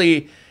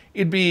basically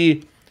it'd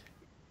be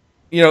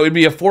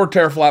a 4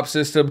 teraflop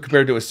system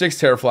compared to a 6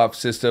 teraflop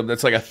system.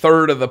 That's like a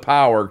third of the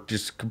power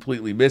just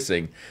completely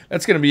missing.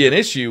 That's going to be an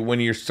issue when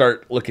you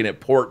start looking at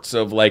ports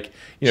of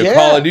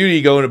Call of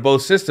Duty going to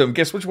both systems.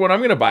 Guess which one I'm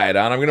going to buy it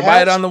on? I'm going to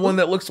buy it on the one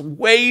that looks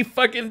way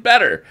fucking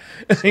better.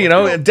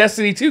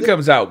 Destiny 2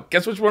 comes out.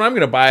 Guess which one I'm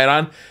going to buy it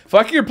on?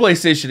 Fuck your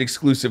PlayStation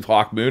exclusive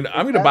Hawkmoon.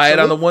 I'm going to buy it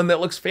on the one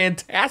that looks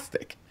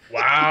fantastic.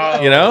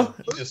 Wow. You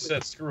just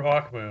said screw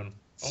Hawkmoon.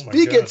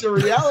 Speak it to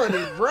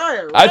reality,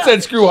 Briar. I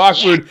said screw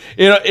Hawkmoon.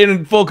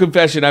 In full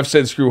confession, I've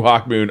said screw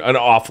Hawkmoon an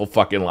awful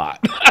fucking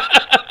lot.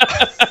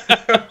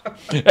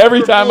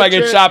 Every time I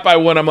get shot by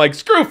one, I'm like,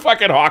 screw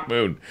fucking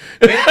Hawkmoon.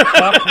 Make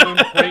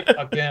Hawkmoon great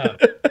again.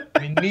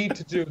 We need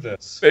to do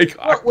this. Make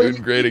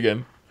Hawkmoon great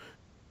again.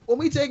 When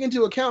we take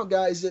into account,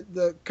 guys, that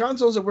the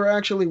consoles that we're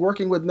actually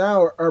working with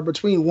now are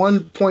between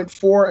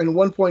 1.4 and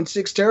 1.6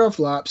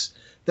 teraflops.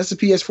 That's the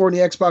PS4 and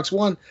the Xbox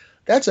One.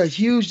 That's a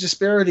huge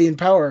disparity in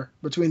power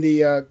between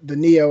the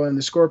Neo and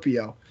the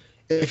Scorpio.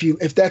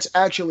 If that's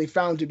actually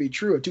found to be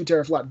true, a 2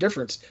 teraflop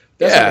difference.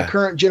 That's like a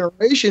current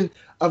generation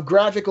of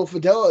graphical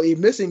fidelity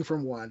missing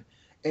from one.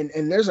 And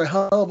there's a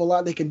hell of a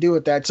lot they can do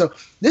with that. So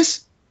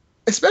this,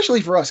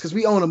 especially for us, because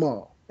we own them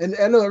all. And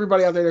I know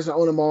everybody out there doesn't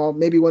own them all.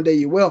 Maybe one day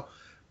you will.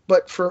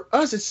 But for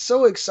us, it's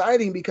so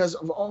exciting because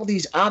of all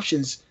these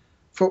options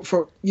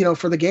for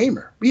the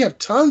gamer. We have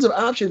tons of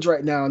options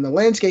right now, and the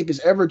landscape is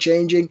ever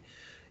changing.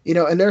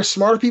 And there are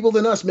smarter people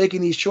than us making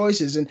these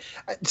choices. And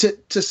to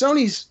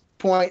Sony's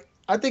point,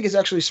 I think it's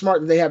actually smart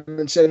that they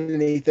haven't said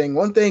anything.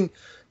 One thing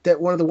that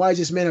one of the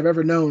wisest men I've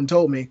ever known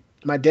told me,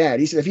 my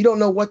dad, he said, if you don't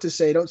know what to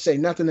say, don't say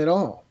nothing at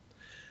all.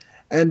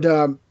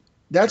 And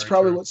that's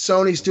probably what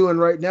Sony's doing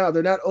right now.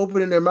 They're not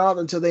opening their mouth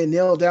until they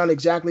nail down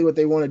exactly what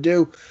they want to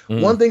do.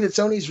 One thing that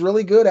Sony's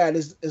really good at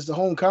is the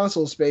home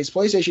console space.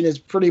 PlayStation is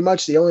pretty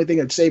much the only thing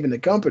that's saving the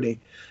company.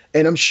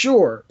 And I'm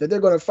sure that they're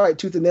going to fight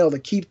tooth and nail to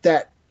keep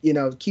that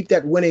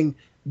winning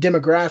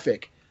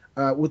demographic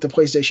with the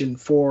PlayStation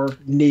 4,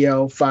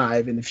 Neo,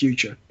 5 in the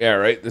future. Yeah,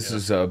 right. This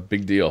is a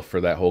big deal for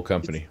that whole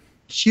company.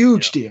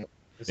 Huge deal.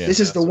 This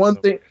is the one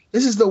thing.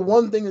 This is the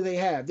one thing that they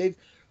have.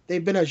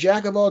 They've been a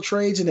jack of all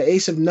trades and an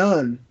ace of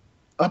none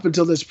up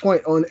until this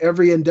point on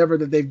every endeavor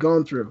that they've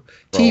gone through.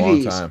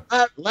 TVs,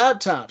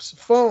 laptops,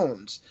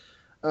 phones,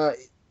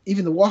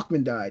 even the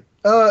Walkman died.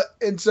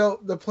 And so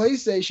the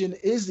PlayStation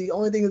is the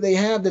only thing that they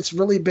have that's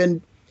really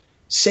been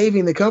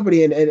saving the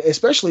company, and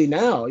especially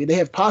now they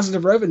have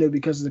positive revenue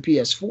because of the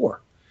PS4.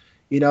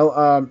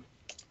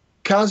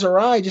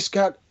 Kazurai just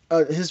got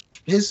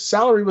his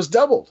salary was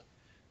doubled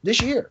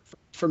this year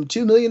from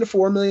 $2 million to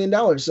 $4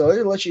 million. So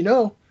it lets you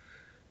know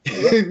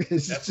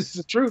it's just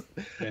the truth.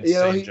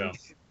 Jump.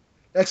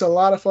 That's a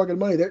lot of fucking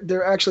money.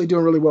 They're actually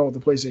doing really well with the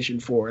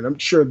PlayStation 4, and I'm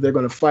sure they're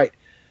going to fight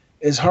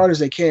as hard as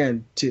they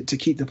can to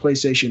keep the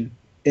PlayStation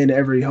in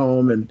every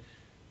home and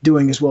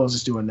doing as well as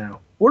it's doing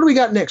now. What do we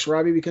got next,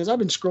 Robbie? Because I've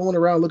been scrolling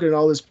around looking at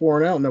all this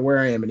porn. I don't know where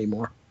I am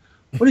anymore.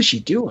 What is she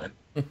doing?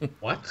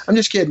 What? I'm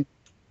just kidding.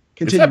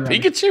 Continue. Is that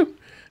Pikachu?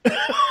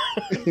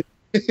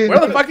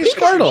 Where the fuck is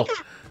Squirtle?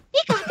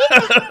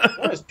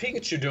 What is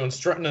Pikachu doing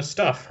strutting his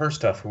stuff? Her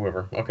stuff,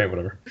 whoever. Okay,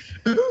 whatever.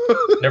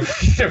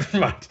 never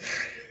mind.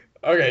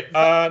 Okay,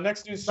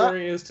 next news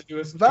story is to do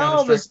with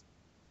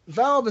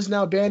Valve is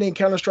now banning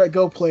Counter-Strike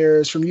Go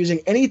players from using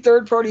any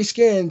third-party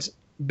skins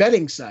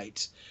betting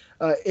sites.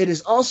 It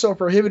is also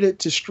prohibited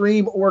to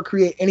stream or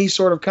create any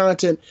sort of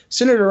content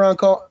centered around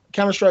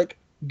Counter-Strike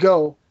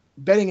Go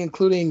betting,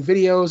 including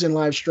videos and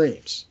live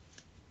streams.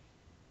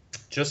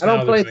 Just now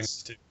they're doing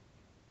this too.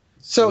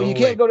 So you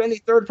can't go to any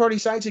third-party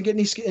sites and get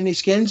any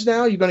skins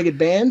now? You're going to get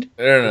banned?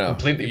 No.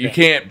 Completely you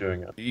can't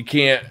doing it. You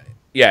can't.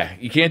 Yeah,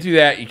 you can't do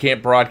that. You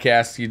can't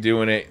broadcast you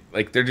doing it.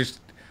 Like they're just,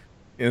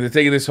 they're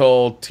taking this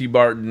whole T.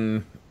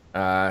 Martin,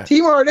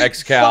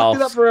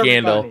 XCal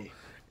scandal,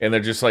 and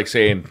they're just like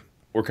saying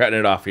we're cutting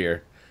it off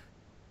here.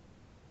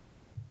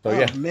 So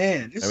yeah,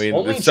 man, I mean,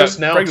 only just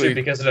now too,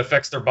 because it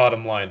affects their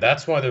bottom line.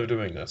 That's why they're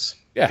doing this.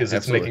 Yeah, because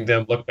it's making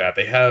them look bad.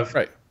 They have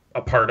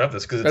a part of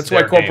this because that's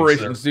why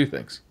corporations do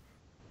things.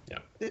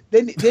 Yeah,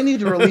 they need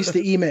to release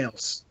the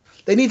emails.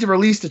 They need to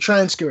release the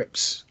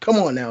transcripts. Come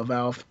on now,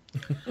 Valve.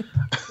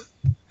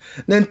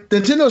 Then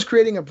Nintendo's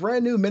creating a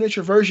brand new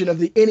miniature version of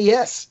the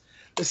NES.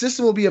 The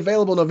system will be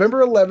available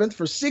November 11th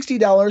for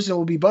 $60 and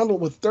will be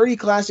bundled with 30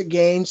 classic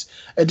games.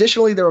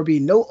 Additionally, there will be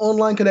no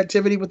online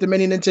connectivity with the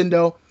mini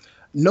Nintendo.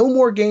 No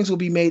more games will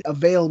be made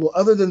available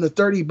other than the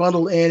 30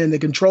 bundled in, and the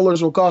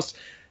controllers will cost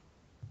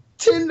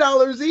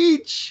 $10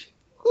 each.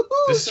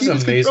 This is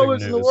amazing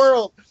controllers news. in the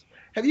world.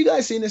 Have you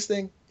guys seen this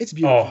thing? It's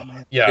beautiful,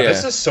 man. Yeah,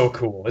 this is so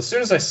cool. As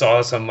soon as I saw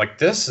this, I'm like,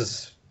 this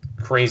is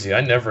crazy.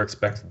 I never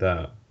expected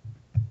that.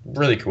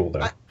 Really cool,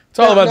 though. It's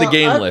all about the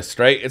game list,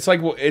 right? It's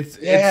like it's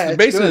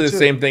basically the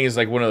same thing as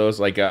like one of those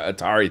like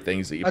Atari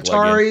things that you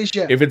plug in.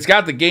 Yeah. If it's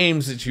got the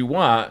games that you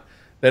want,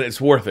 then it's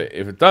worth it.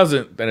 If it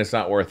doesn't, then it's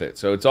not worth it.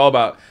 So it's all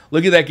about,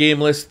 look at that game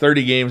list,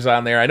 30 games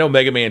on there. I know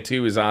Mega Man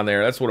 2 is on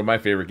there. That's one of my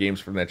favorite games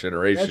from that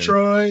generation.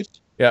 Metroid.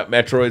 Yeah,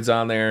 Metroid's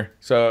on there.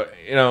 So,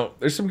 you know,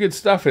 there's some good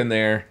stuff in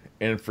there.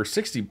 And for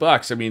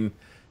 $60, I mean,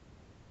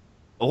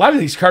 a lot of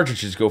these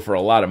cartridges go for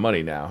a lot of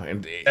money now.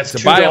 And that's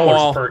to buy them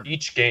all per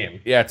each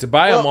game. Yeah, to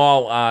buy them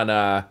all on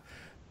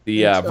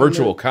the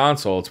virtual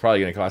console, it's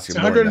probably going to cost you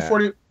more than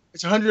that.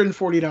 It's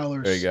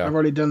 $140. There you go. I've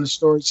already done the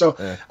story. So,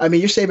 I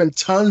mean, you're saving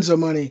tons of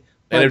money.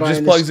 And it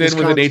just plugs in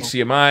with an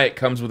HDMI. It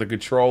comes with a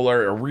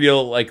controller, a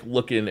real like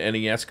looking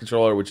NES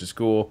controller, which is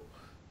cool.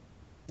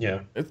 Yeah,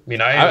 I mean,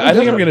 I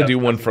think I'm gonna do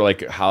one for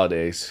like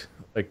holidays,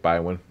 like buy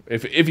one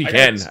if you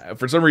can.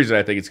 For some reason,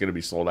 I think it's gonna be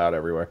sold out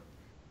everywhere.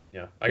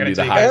 Yeah, I gotta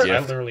tell you guys, I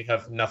literally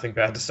have nothing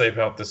bad to say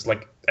about this.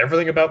 Like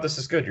everything about this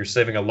is good. You're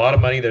saving a lot of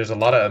money. There's a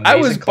lot of amazing.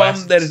 I was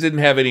classics. bummed that it didn't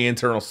have any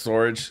internal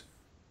storage.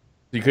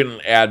 You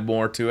couldn't add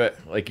more to it.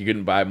 Like you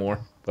couldn't buy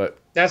more. But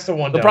that's the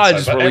one. They'll probably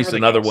just release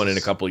another one in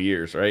a couple of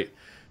years, right?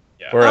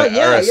 Yeah. Or a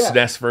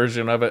SNES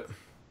version of it.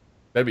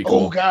 That'd be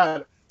cool. Oh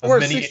God! Or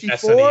a 64.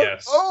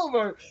 SNES. Oh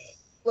my!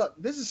 Look,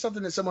 this is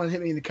something that someone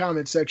hit me in the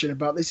comments section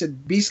about. They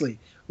said, Beasley,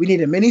 we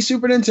need a mini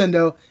Super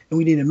Nintendo and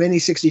we need a mini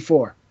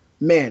 64.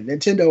 Man,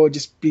 Nintendo would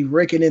just be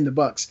raking in the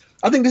bucks.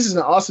 I think this is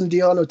an awesome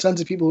deal. I know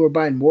tons of people who are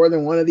buying more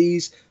than one of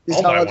these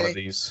this holiday. I'll buy one of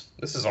these.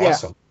 This is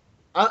awesome.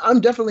 I'm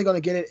definitely going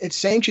to get it. It's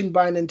sanctioned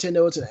by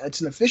Nintendo.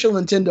 It's an official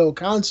Nintendo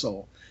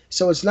console.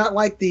 So it's not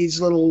like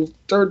these little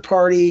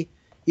third-party,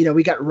 you know,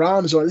 we got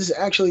ROMs on. This is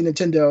actually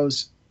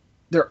Nintendo's,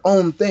 their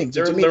own thing.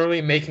 They're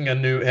literally making a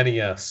new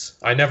NES.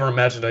 I never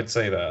imagined I'd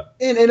say that.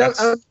 And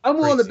I'm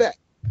willing to bet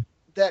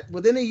that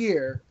within a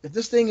year, if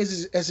this thing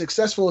is as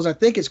successful as I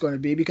think it's going to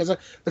be, because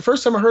the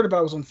first time I heard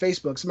about it was on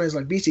Facebook. Somebody's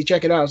like, BC,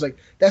 check it out. I was like,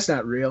 that's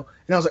not real.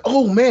 And I was like,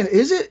 oh, man,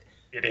 is it?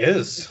 It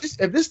is.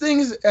 If this thing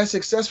is as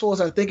successful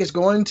as I think it's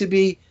going to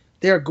be,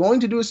 they're going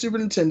to do a Super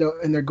Nintendo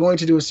and they're going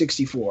to do a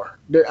 64.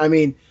 I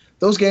mean,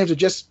 those games are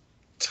just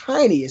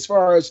tiny as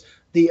far as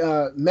the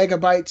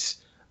megabytes,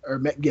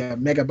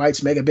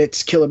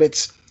 megabits,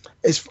 kilobits,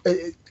 is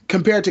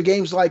compared to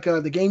games like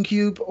the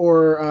GameCube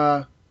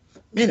or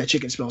man, that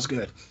chicken smells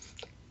good,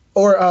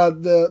 or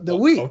the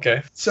Wii.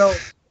 Okay. So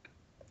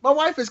my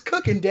wife is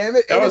cooking. Damn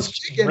it! That was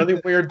chicken. Really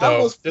weird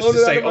though. Just to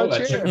say, oh,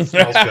 that chicken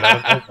smells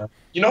good.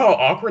 You know how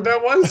awkward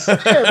that was?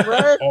 Yeah,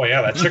 bro. Oh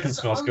yeah, that chicken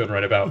smells good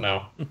right about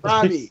now.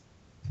 Robbie,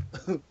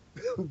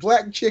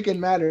 black chicken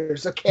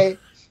matters. Okay.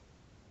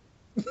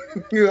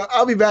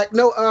 I'll be back.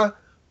 No,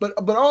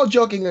 but all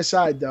joking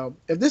aside, though,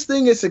 if this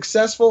thing is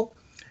successful,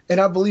 and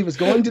I believe it's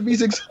going to be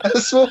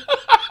successful,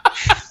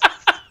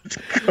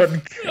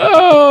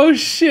 oh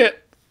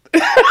shit!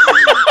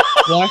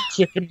 Black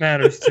chicken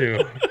matters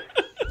too.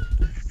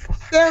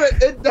 Damn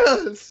it! It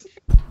does.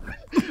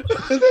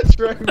 That's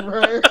right,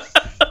 Brian.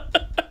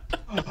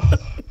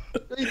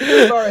 You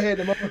can far ahead.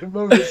 The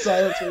moment of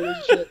silence for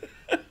this shit.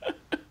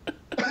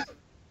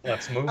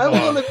 Let's move on.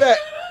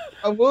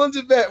 I'm willing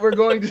to bet we're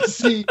going to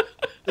see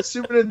the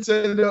Super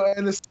Nintendo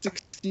and the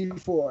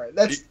 64.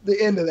 That's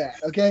the end of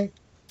that, okay?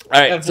 All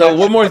right, so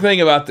one more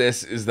thing about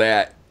this is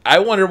that I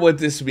wonder what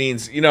this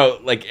means. You know,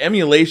 like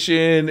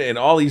emulation and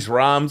all these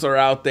ROMs are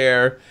out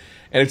there,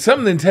 and it's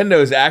something Nintendo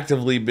has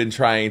actively been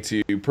trying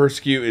to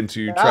persecute and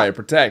to try to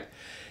protect.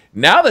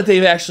 Now that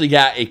they've actually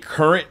got a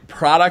current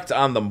product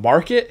on the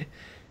market,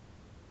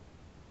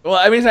 well,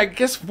 I mean, I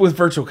guess with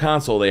Virtual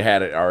Console they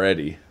had it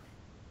already.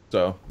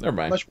 So never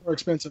mind. Much more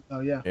expensive though.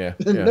 Yeah. Yeah.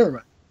 Never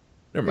mind.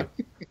 Never mind.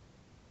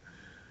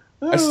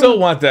 I still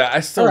want that. I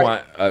still All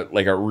want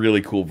like a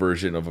really cool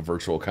version of a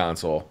Virtual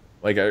Console.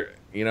 Like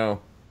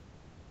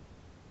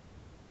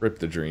rip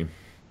the dream.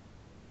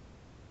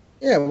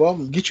 Yeah, well,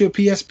 get you a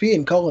PSP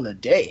and call it a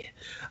day.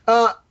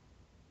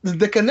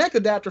 The Kinect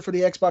adapter for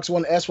the Xbox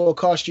One S will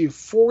cost you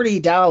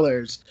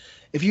 $40.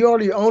 If you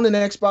already own an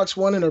Xbox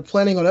One and are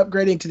planning on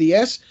upgrading to the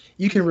S,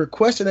 you can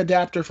request an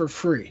adapter for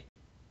free.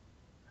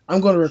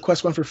 I'm going to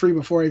request one for free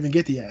before I even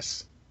get the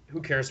S.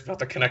 Who cares about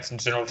the Kinects in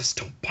general? Just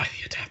don't buy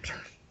the adapter.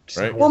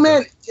 Right. Well,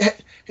 man,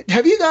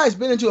 have you guys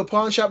been into a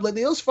pawn shop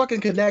lately? Those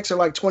fucking Kinects are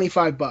like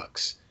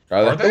 $25.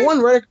 Are they? The one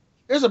right,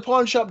 there's a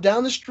pawn shop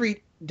down the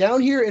street,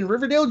 down here in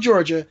Riverdale,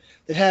 Georgia,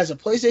 that has a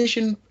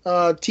PlayStation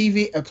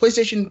TV, a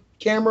PlayStation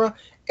camera,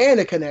 and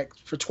a Kinect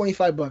for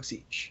 $25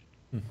 each.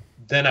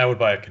 Then I would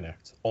buy a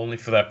Kinect, only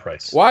for that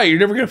price. Why? You're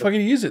never gonna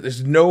fucking use it.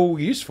 There's no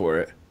use for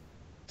it.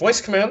 Voice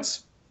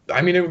commands?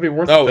 I mean, it would be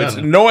worth it. Oh, then. it's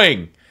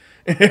annoying.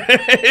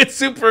 It's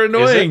super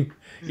annoying.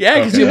 Yeah,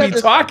 because Okay. you'll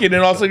be talking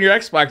and all of a sudden your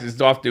Xbox is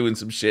off doing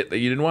some shit that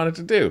you didn't want it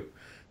to do.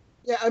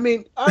 Yeah, I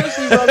mean,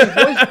 honestly,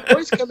 Robbie,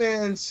 voice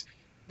commands,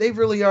 they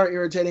really are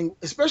irritating,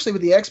 especially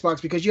with the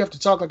Xbox, because you have to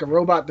talk like a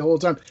robot the whole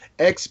time.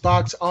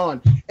 Xbox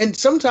on. And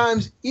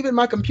sometimes, even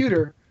my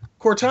computer,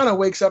 Cortana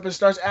wakes up and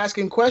starts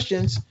asking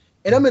questions,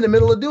 and I'm in the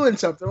middle of doing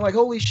something. I'm like,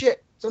 holy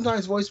shit.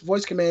 Sometimes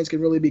voice commands can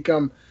really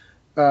become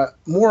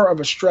more of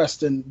a stress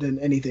than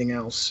anything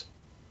else.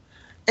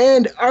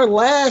 And our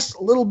last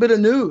little bit of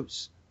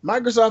news.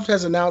 Microsoft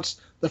has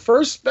announced the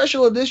first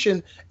special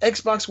edition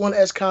Xbox One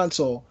S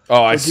console.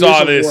 Oh, I saw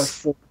Gears of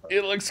this. War 4.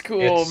 It looks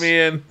cool, It's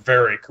man.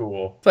 very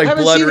cool. It's like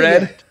Haven't blood seen it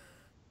red. yet.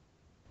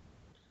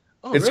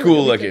 Oh, It's really?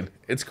 cool Let me looking.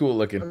 It's cool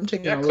looking. I'm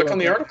taking Yeah, a click look on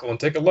the at it. article and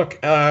take a look.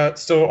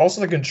 So also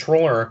the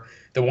controller,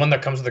 the one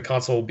that comes with the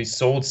console, will be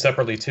sold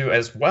separately too,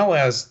 as well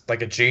as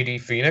like a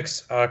JD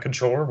Phoenix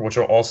controller, which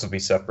will also be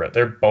separate.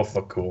 They both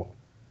look cool.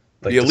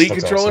 Like, The this Elite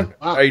looks controller? awesome.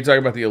 Wow. Are you talking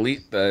about the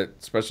Elite, the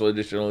special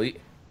edition Elite?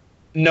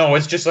 No,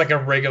 it's just like a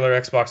regular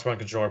Xbox One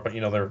controller, but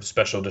they're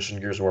special edition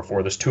Gears of War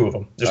 4. There's two of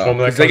them. There's one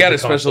that Because they comes got a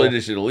with the special console.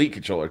 edition Elite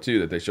controller too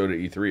that they showed at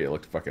E3. It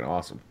looked fucking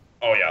awesome.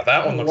 Oh yeah,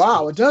 that one looks Wow,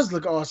 cool. it does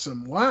look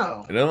awesome.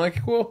 Wow. You don't like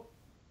it cool?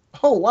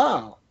 Oh,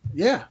 wow.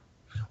 Yeah.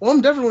 Well, I'm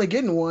definitely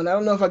getting one. I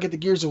don't know if I get the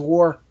Gears of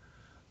War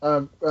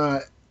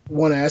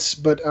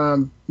 1S, but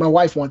my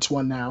wife wants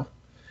one now.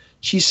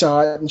 She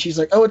saw it, and she's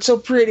like, oh, it's so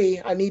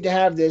pretty. I need to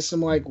have this.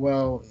 I'm like,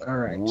 well, all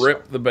right.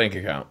 Rip the bank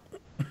account.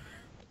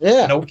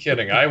 Yeah. No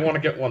kidding. I want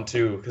to get one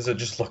too because it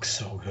just looks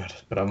so good.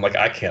 But I'm like,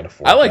 I can't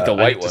afford. I like that. the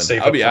white need to one.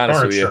 save I'll up be for honest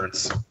car with you.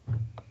 insurance.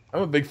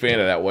 I'm a big fan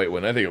of that white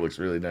one. I think it looks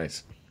really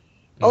nice.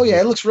 Oh, yeah,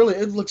 it looks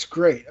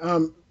great.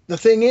 The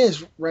thing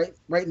is, right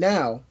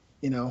now,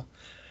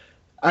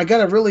 I got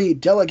to really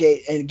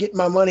delegate and get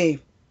my money,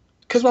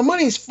 because my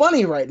money's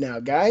funny right now,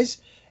 guys.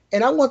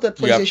 And I want that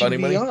You got PlayStation funny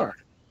money? VR.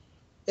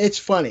 It's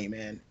funny,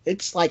 man.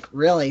 It's like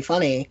really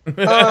funny.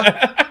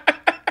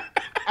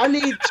 I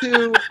need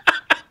to.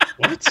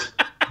 What?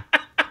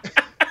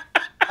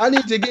 I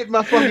need to get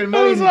my fucking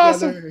money was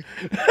together.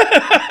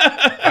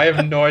 I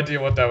have no idea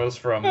what that was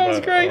from. That was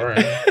but, great. all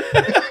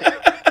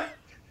right.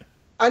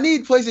 I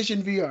need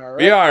PlayStation VR.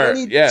 Right? I VR,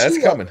 need yeah, that's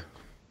two coming.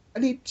 I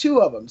need two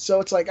of them. So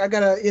it's like I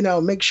gotta,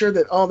 make sure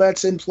that all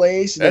that's in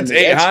place. and That's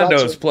then the 8 Xbox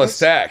Hondos One plus S.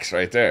 tax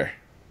right there.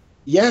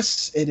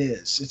 Yes, it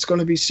is. It's going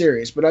to be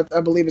serious, but I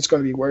believe it's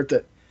going to be worth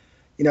it.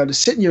 To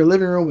sit in your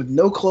living room with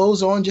no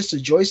clothes on, just a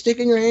joystick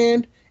in your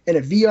hand and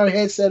a VR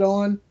headset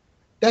on.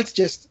 That's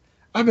just.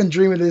 I've been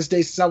dreaming of this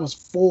day since I was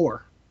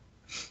 4.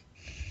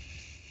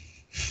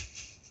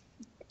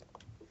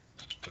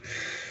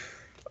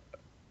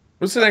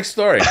 What's the next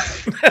story?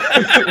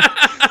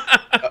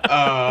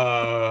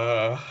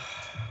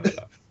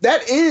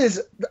 That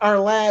is our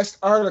last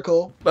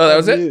article. Oh, that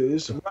was of it?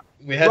 news.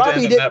 We had Robbie to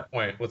end did- at that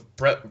point with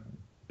Brett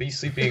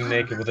Beasley being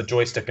naked with a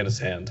joystick in his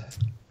hand.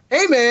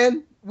 Hey,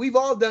 man, we've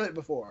all done it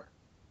before,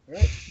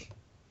 right?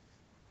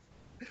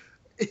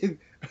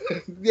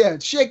 Yeah,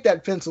 shake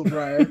that pencil,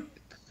 Briar.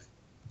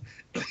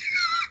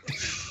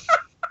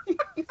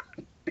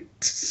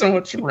 So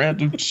much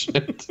random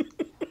shit.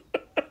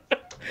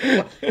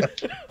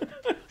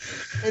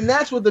 And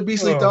that's what the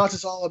Beastly Oh. Thoughts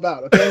is all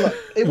about. Okay, look,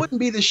 it wouldn't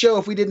be the show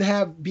if we didn't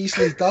have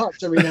Beastly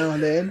Thoughts every now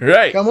and then.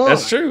 Right. Come on.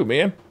 That's true,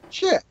 man.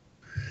 Shit.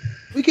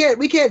 We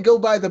can't go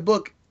by the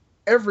book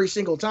every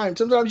single time.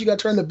 Sometimes you got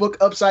to turn the book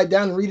upside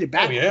down and read it Oh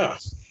back. yeah.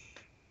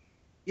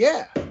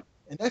 Yeah.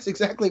 And that's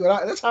exactly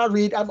that's how I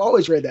read. I've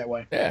always read that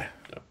way. Yeah.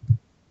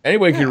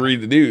 Anybody can Yeah.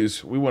 read the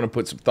news. We want to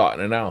put some thought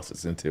and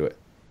analysis into it.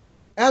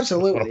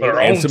 Absolutely. Wanna put our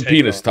And own some take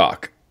penis on it.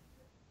 talk.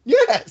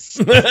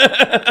 Yes.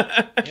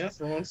 Yeah,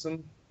 throw in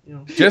some,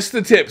 Just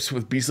the tips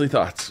with Beastly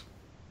Thoughts.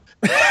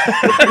 you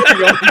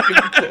only give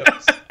the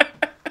tips.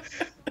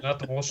 Not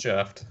the whole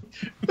shaft.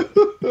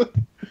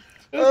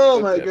 Oh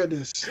my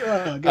goodness.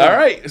 Oh, God. All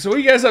right. So what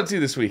are you guys up to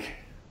this week?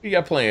 What you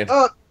got planned?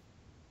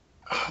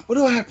 what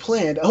do I have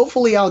planned?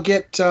 Hopefully, I'll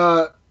get.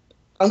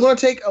 I'm going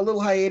to take a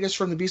little hiatus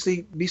from the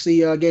Beastly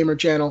Gamer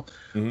channel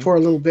for a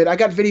little bit. I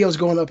got videos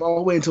going up all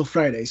the way until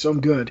Friday, so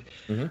I'm good.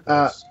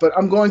 But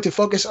I'm going to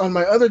focus on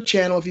my other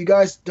channel. If you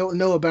guys don't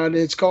know about it,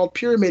 it's called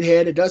Pyramid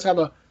Head. It does have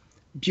a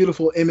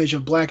beautiful image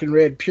of black and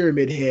red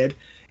pyramid head.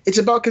 It's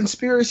about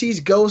conspiracies,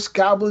 ghosts,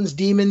 goblins,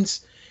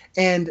 demons,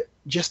 and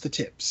just the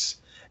tips.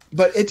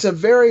 But it's a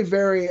very,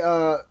 very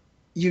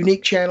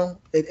unique channel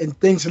and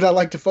things that I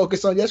like to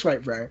focus on. That's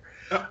right, Briar.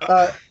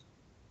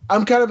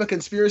 I'm kind of a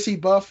conspiracy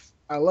buff.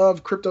 I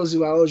love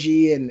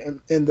cryptozoology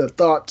and the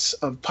thoughts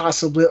of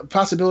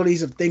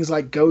possibilities of things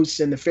like ghosts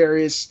and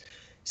nefarious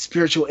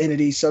spiritual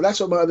entities. So that's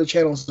what my other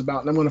channel is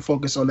about, and I'm going to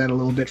focus on that a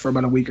little bit for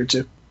about a week or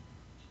two.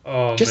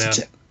 Oh, just man. A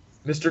tip.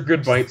 Mr.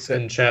 Goodbites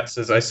in chat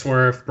says, I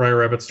swear if Briar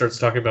Rabbit starts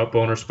talking about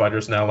boner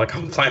spiders now, like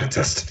on Planet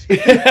Destiny.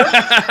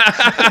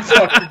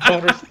 Fucking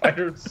boner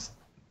spiders.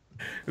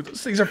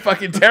 Those things are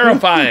fucking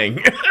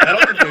terrifying.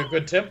 That'll be a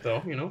good tip,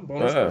 though. You know,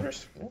 boner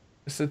spiders. Yeah.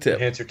 It's a tip.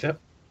 Enhance your tip.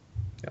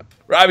 Yeah.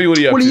 Robbie, what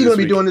are you up to? What are you going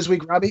to be doing this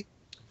week, Robbie?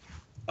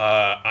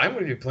 I'm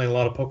going to be playing a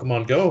lot of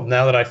Pokemon Go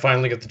now that I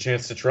finally get the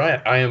chance to try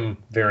it. I am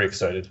very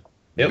excited.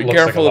 Be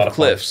careful of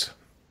cliffs.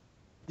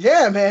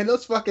 Yeah, man,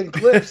 those fucking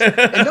cliffs. And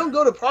don't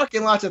go to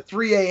parking lots at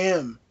 3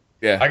 a.m.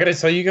 Yeah. I got to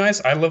tell you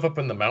guys, I live up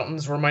in the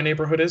mountains where my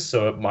neighborhood is,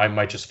 so I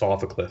might just fall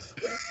off a cliff.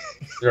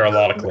 There are a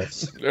lot of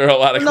cliffs. There are a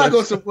lot of cliffs. Knock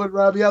on some wood,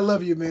 Robbie. I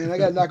love you, man. I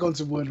got to knock on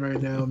some wood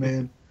right now,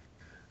 man.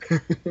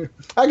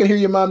 I can hear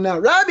your mom now.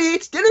 Robbie,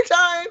 it's dinner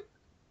time.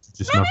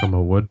 Just knock on my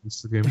wood,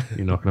 Mr. Game.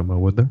 You knocking on my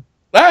wood there?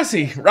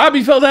 Lassie,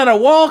 Robbie fell down a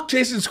wall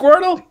chasing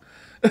Squirtle.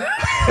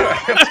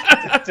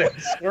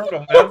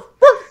 Squirtle, man.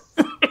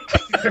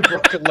 I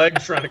broke a leg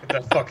trying to get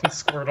that fucking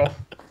Squirtle.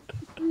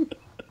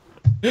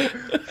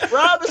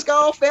 Robbie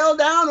Skull fell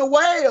down a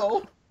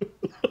whale.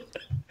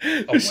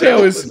 The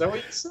show is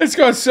it's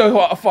gone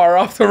so far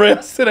off the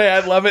rails today.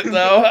 I love it,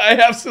 though. I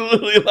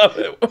absolutely love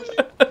it.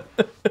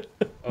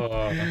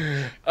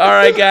 All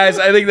right, guys.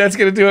 I think that's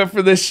going to do it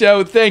for this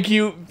show. Thank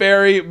you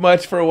very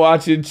much for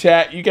watching,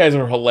 chat. You guys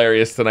are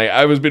hilarious tonight.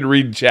 I've been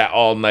reading chat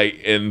all night,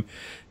 and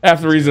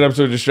half the reason I'm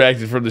so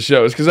distracted from the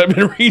show is because I've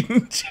been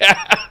reading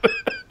chat.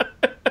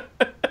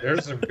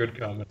 There's some good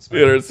comments, man.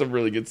 Yeah, there's some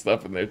really good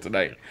stuff in there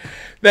tonight.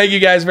 Thank you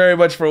guys very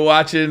much for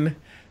watching.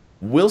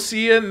 We'll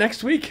see you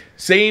next week.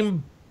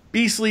 Same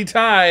beastly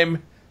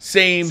time,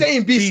 same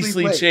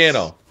beastly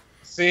channel.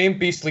 Same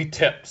beastly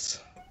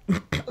tips.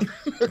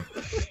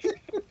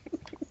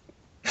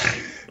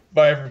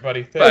 Bye,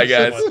 everybody. Bye,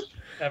 guys. So much.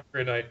 Have a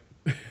great night.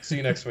 See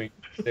you next week.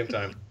 Same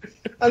time.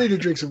 I need to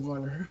drink some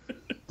water.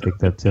 Take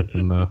that tip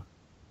and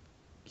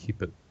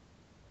keep it.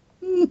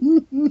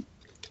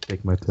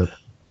 Take my tip.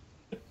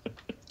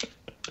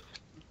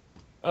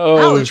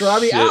 Oh, ouch,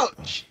 Robbie, shit.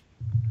 ouch.